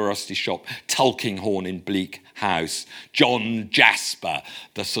Old Curiosity Shop, Tulkinghorn in Bleak House, John Jasper,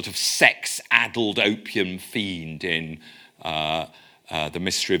 the sort of sex-addled opium fiend in The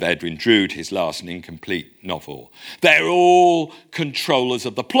Mystery of Edwin Drood, his last and incomplete novel. They're all controllers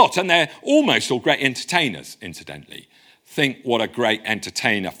of the plot, and they're almost all great entertainers, incidentally. Think what a great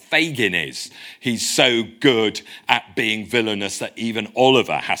entertainer Fagin is. He's so good at being villainous that even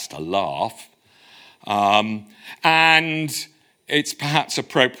Oliver has to laugh. And it's perhaps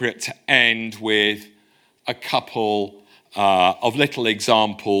appropriate to end with a couple of little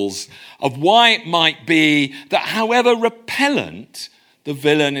examples of why it might be that, however repellent, the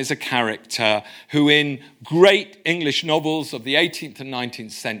villain is a character who in great English novels of the 18th and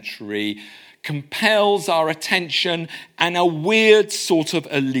 19th century compels our attention and a weird sort of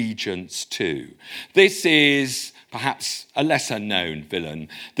allegiance too. This is perhaps a lesser-known villain.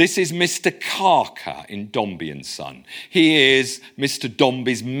 This is Mr. Carker in Dombey and Son. He is Mr.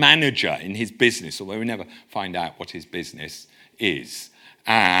 Dombey's manager in his business, although we never find out what his business is.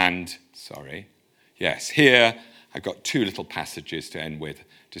 And, here I've got two little passages to end with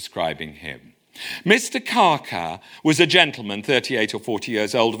describing him. Mr. Carker was a gentleman, 38 or 40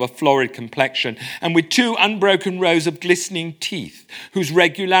 years old, of a florid complexion and with 2 unbroken rows of glistening teeth, whose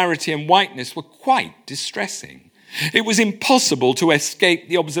regularity and whiteness were quite distressing. It was impossible to escape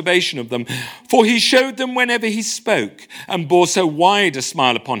the observation of them, for he showed them whenever he spoke, and bore so wide a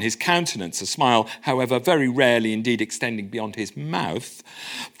smile upon his countenance, a smile, however, very rarely indeed extending beyond his mouth,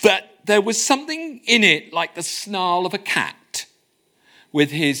 that there was something in it like the snarl of a cat,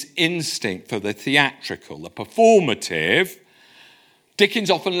 with his instinct for the theatrical, the performative. Dickens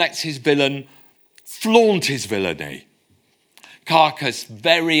often lets his villain flaunt his villainy. Carker's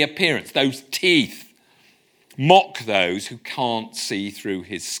very appearance, those teeth, mock those who can't see through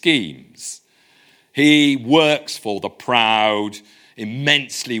his schemes. He works for the proud,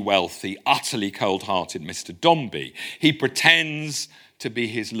 immensely wealthy, utterly cold-hearted Mr. Dombey. He pretends to be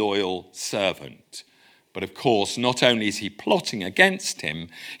his loyal servant. But of course, not only is he plotting against him,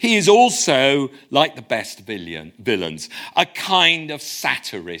 he is also, like the best villains, a kind of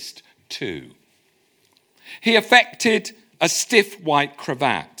satirist too. He affected a stiff white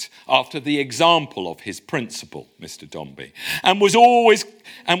cravat after the example of his principal, Mr. Dombey, and was always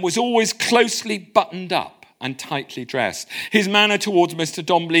closely buttoned up and tightly dressed. His manner towards Mr.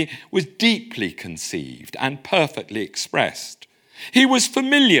 Dombey was deeply conceived and perfectly expressed. He was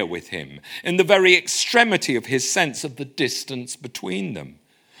familiar with him in the very extremity of his sense of the distance between them.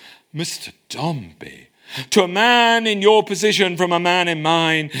 Mr. Dombey, to a man in your position from a man in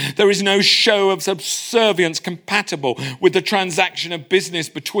mine, there is no show of subservience compatible with the transaction of business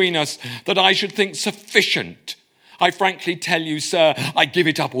between us that I should think sufficient. I frankly tell you, sir, I give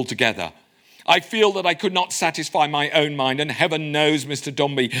it up altogether. I feel that I could not satisfy my own mind, and heaven knows, Mr.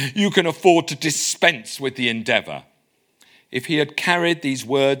 Dombey, you can afford to dispense with the endeavour. If he had carried these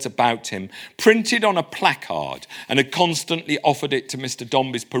words about him, printed on a placard, and had constantly offered it to Mr.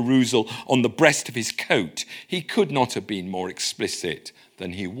 Dombey's perusal on the breast of his coat, he could not have been more explicit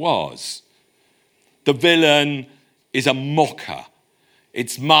than he was. The villain is a mocker.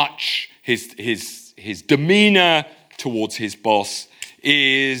 It's much his demeanour towards his boss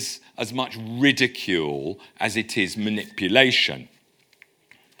is as much ridicule as it is manipulation.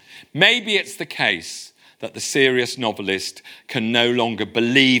 Maybe it's the case that the serious novelist can no longer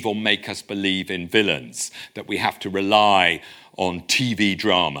believe or make us believe in villains, that we have to rely on TV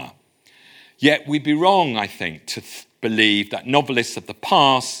drama. Yet we'd be wrong, I think, to believe that novelists of the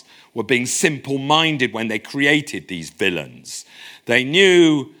past were being simple-minded when they created these villains. They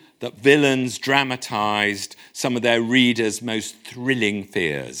knew that villains dramatised some of their readers' most thrilling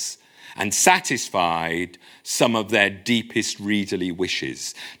fears and satisfied some of their deepest readerly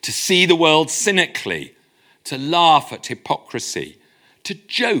wishes, to see the world cynically, to laugh at hypocrisy, to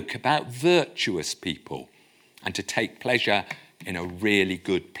joke about virtuous people, and to take pleasure in a really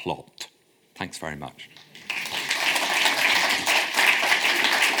good plot. Thanks very much.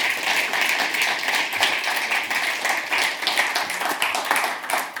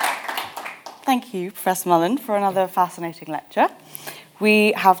 Thank you, Professor Mullen, for another fascinating lecture.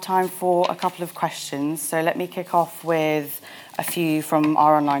 We have time for a couple of questions, so let me kick off with a few from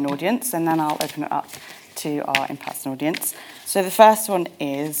our online audience, and then I'll open it up to our in-person audience. So the first one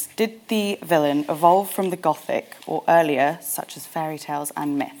is, did the villain evolve from the Gothic or earlier, such as fairy tales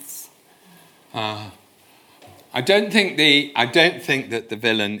and myths? I don't think that the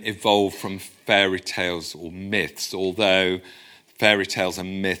villain evolved from fairy tales or myths, although fairy tales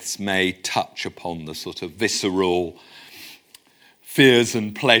and myths may touch upon the sort of visceral fears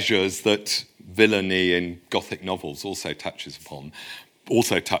and pleasures that villainy in Gothic novels also touched upon.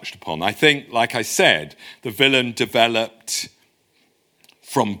 I think, like I said, the villain developed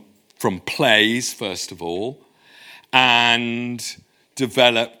from plays, first of all, and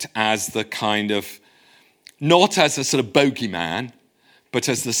developed as the kind of, not as a sort of bogeyman, but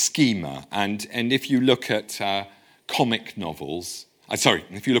as the schemer. And if you look at if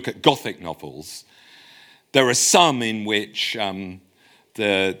you look at Gothic novels, there are some in which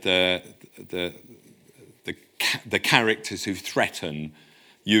the characters who threaten,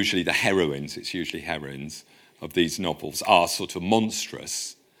 usually the heroines, it's usually heroines of these novels, are sort of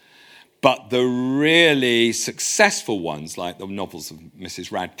monstrous. But the really successful ones, like the novels of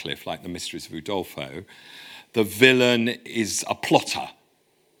Mrs. Radcliffe, like The Mysteries of Udolpho, the villain is a plotter.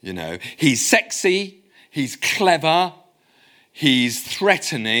 You know, he's sexy, he's clever, he's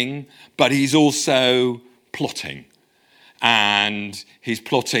threatening, but he's also plotting. And he's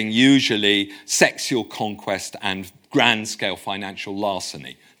plotting usually sexual conquest and grand-scale financial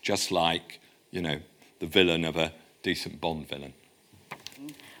larceny, just like, you know, the villain of a decent Bond villain.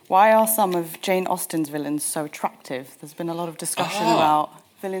 Why are some of Jane Austen's villains so attractive? There's been a lot of discussion about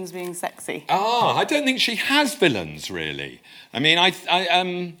villains being sexy? I don't think she has villains, really. I mean,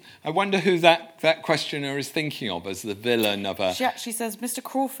 I wonder who that questioner is thinking of as the villain of a... She actually says, Mr.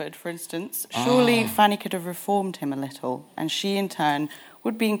 Crawford, for instance, surely Fanny could have reformed him a little, and she, in turn,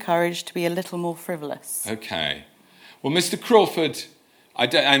 would be encouraged to be a little more frivolous. Okay. Well, Mr. Crawford...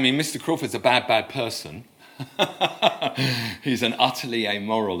 Mr. Crawford's a bad person. He's an utterly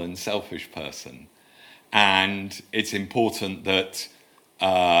amoral and selfish person. And it's important that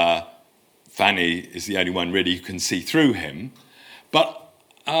Fanny is the only one really who can see through him. But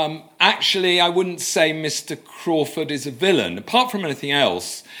actually, I wouldn't say Mr. Crawford is a villain. Apart from anything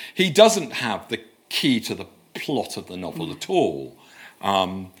else, he doesn't have the key to the plot of the novel at all.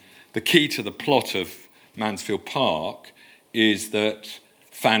 The key to the plot of Mansfield Park is that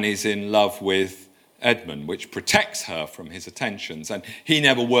Fanny's in love with Edmund, which protects her from his attentions. And he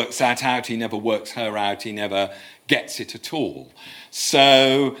never works that out, he never works her out, he never gets it at all.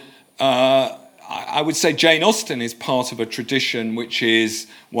 So I would say Jane Austen is part of a tradition which is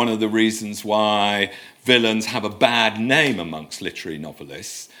one of the reasons why villains have a bad name amongst literary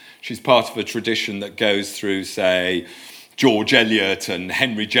novelists. She's part of a tradition that goes through, say, George Eliot and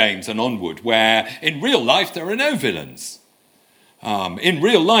Henry James and onward, where in real life there are no villains. In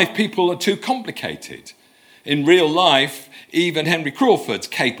real life, people are too complicated. In real life, even Henry Crawford's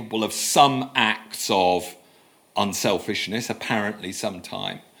capable of some acts of unselfishness, apparently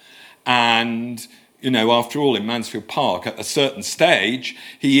sometime. And, after all, in Mansfield Park, at a certain stage,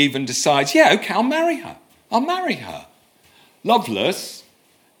 he even decides, okay, I'll marry her. Lovelace,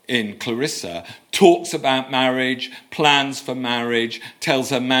 in Clarissa, talks about marriage, plans for marriage, tells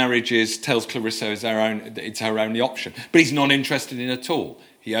Clarissa it's her only option. But he's not interested in it at all.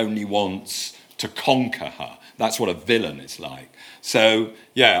 He only wants to conquer her. That's what a villain is like. So,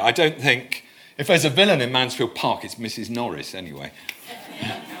 I don't think... If there's a villain in Mansfield Park, it's Mrs. Norris, anyway.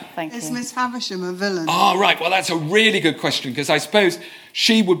 Thank you. Is Miss Havisham a villain? Right. Well, that's a really good question, because I suppose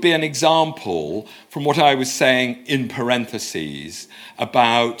she would be an example from what I was saying in parentheses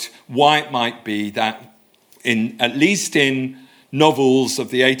about why it might be that, at least in novels of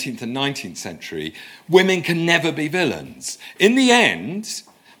the 18th and 19th century, women can never be villains. In the end,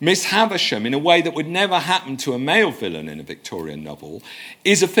 Miss Havisham, in a way that would never happen to a male villain in a Victorian novel,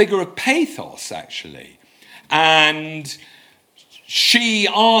 is a figure of pathos, actually. And she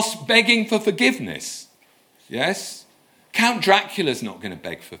asks, begging for forgiveness. Yes? Count Dracula's not going to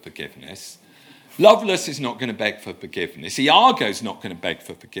beg for forgiveness. Lovelace is not going to beg for forgiveness. Iago's not going to beg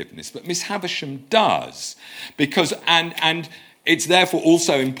for forgiveness. But Miss Havisham does. And it's therefore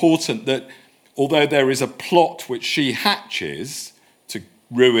also important that although there is a plot which she hatches to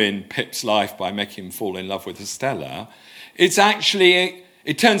ruin Pip's life by making him fall in love with Estella, it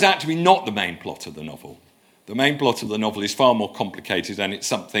turns out to be not the main plot of the novel. The main plot of the novel is far more complicated, and it's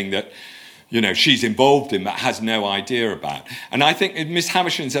something that, she's involved in but has no idea about. And I think Miss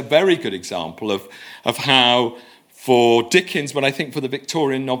Havisham is a very good example of how, for Dickens, but I think for the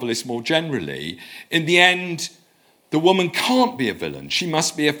Victorian novelist more generally, in the end, the woman can't be a villain. She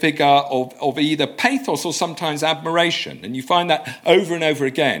must be a figure of either pathos or sometimes admiration. And you find that over and over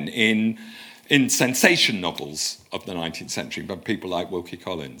again in sensation novels of the 19th century by people like Wilkie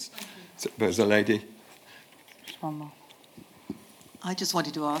Collins. So, there's a lady. One more. I just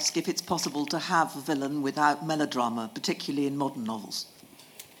wanted to ask if it's possible to have a villain without melodrama, particularly in modern novels.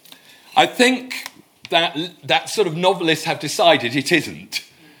 I think that sort of novelists have decided it isn't.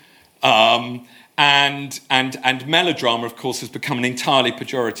 And melodrama, of course, has become an entirely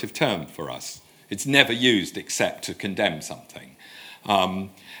pejorative term for us. It's never used except to condemn something.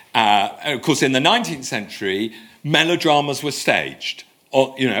 Of course, in the 19th century, melodramas were staged.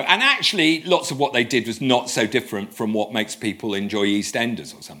 And actually, lots of what they did was not so different from what makes people enjoy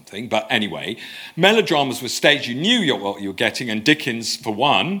EastEnders or something. But anyway, melodramas were staged. You knew what you were getting, and Dickens, for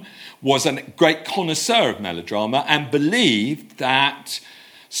one, was a great connoisseur of melodrama and believed that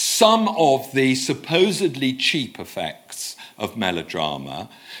some of the supposedly cheap effects of melodrama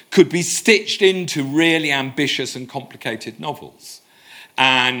could be stitched into really ambitious and complicated novels.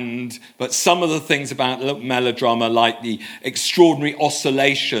 But some of the things about melodrama, like the extraordinary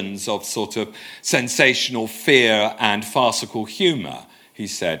oscillations of sort of sensational fear and farcical humour, he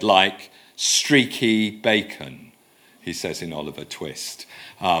said, like streaky bacon, he says in Oliver Twist,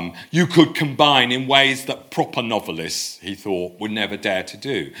 you could combine in ways that proper novelists, he thought, would never dare to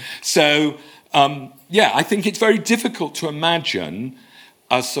do. So, I think it's very difficult to imagine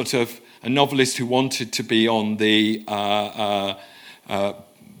a sort of a novelist who wanted to be on the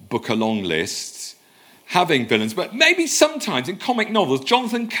Booker long lists having villains, but maybe sometimes in comic novels,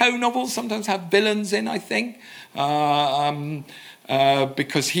 Jonathan Coe novels sometimes have villains in, I think,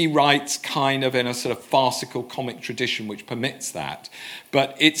 because he writes kind of in a sort of farcical comic tradition which permits that.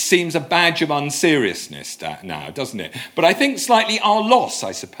 But it seems a badge of unseriousness now, doesn't it? But I think slightly our loss,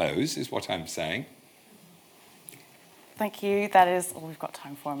 I suppose, is what I'm saying. Thank you. That is all we've got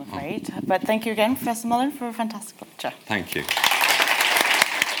time for, I'm afraid. But thank you again, Professor Mullen, for a fantastic lecture. Thank you.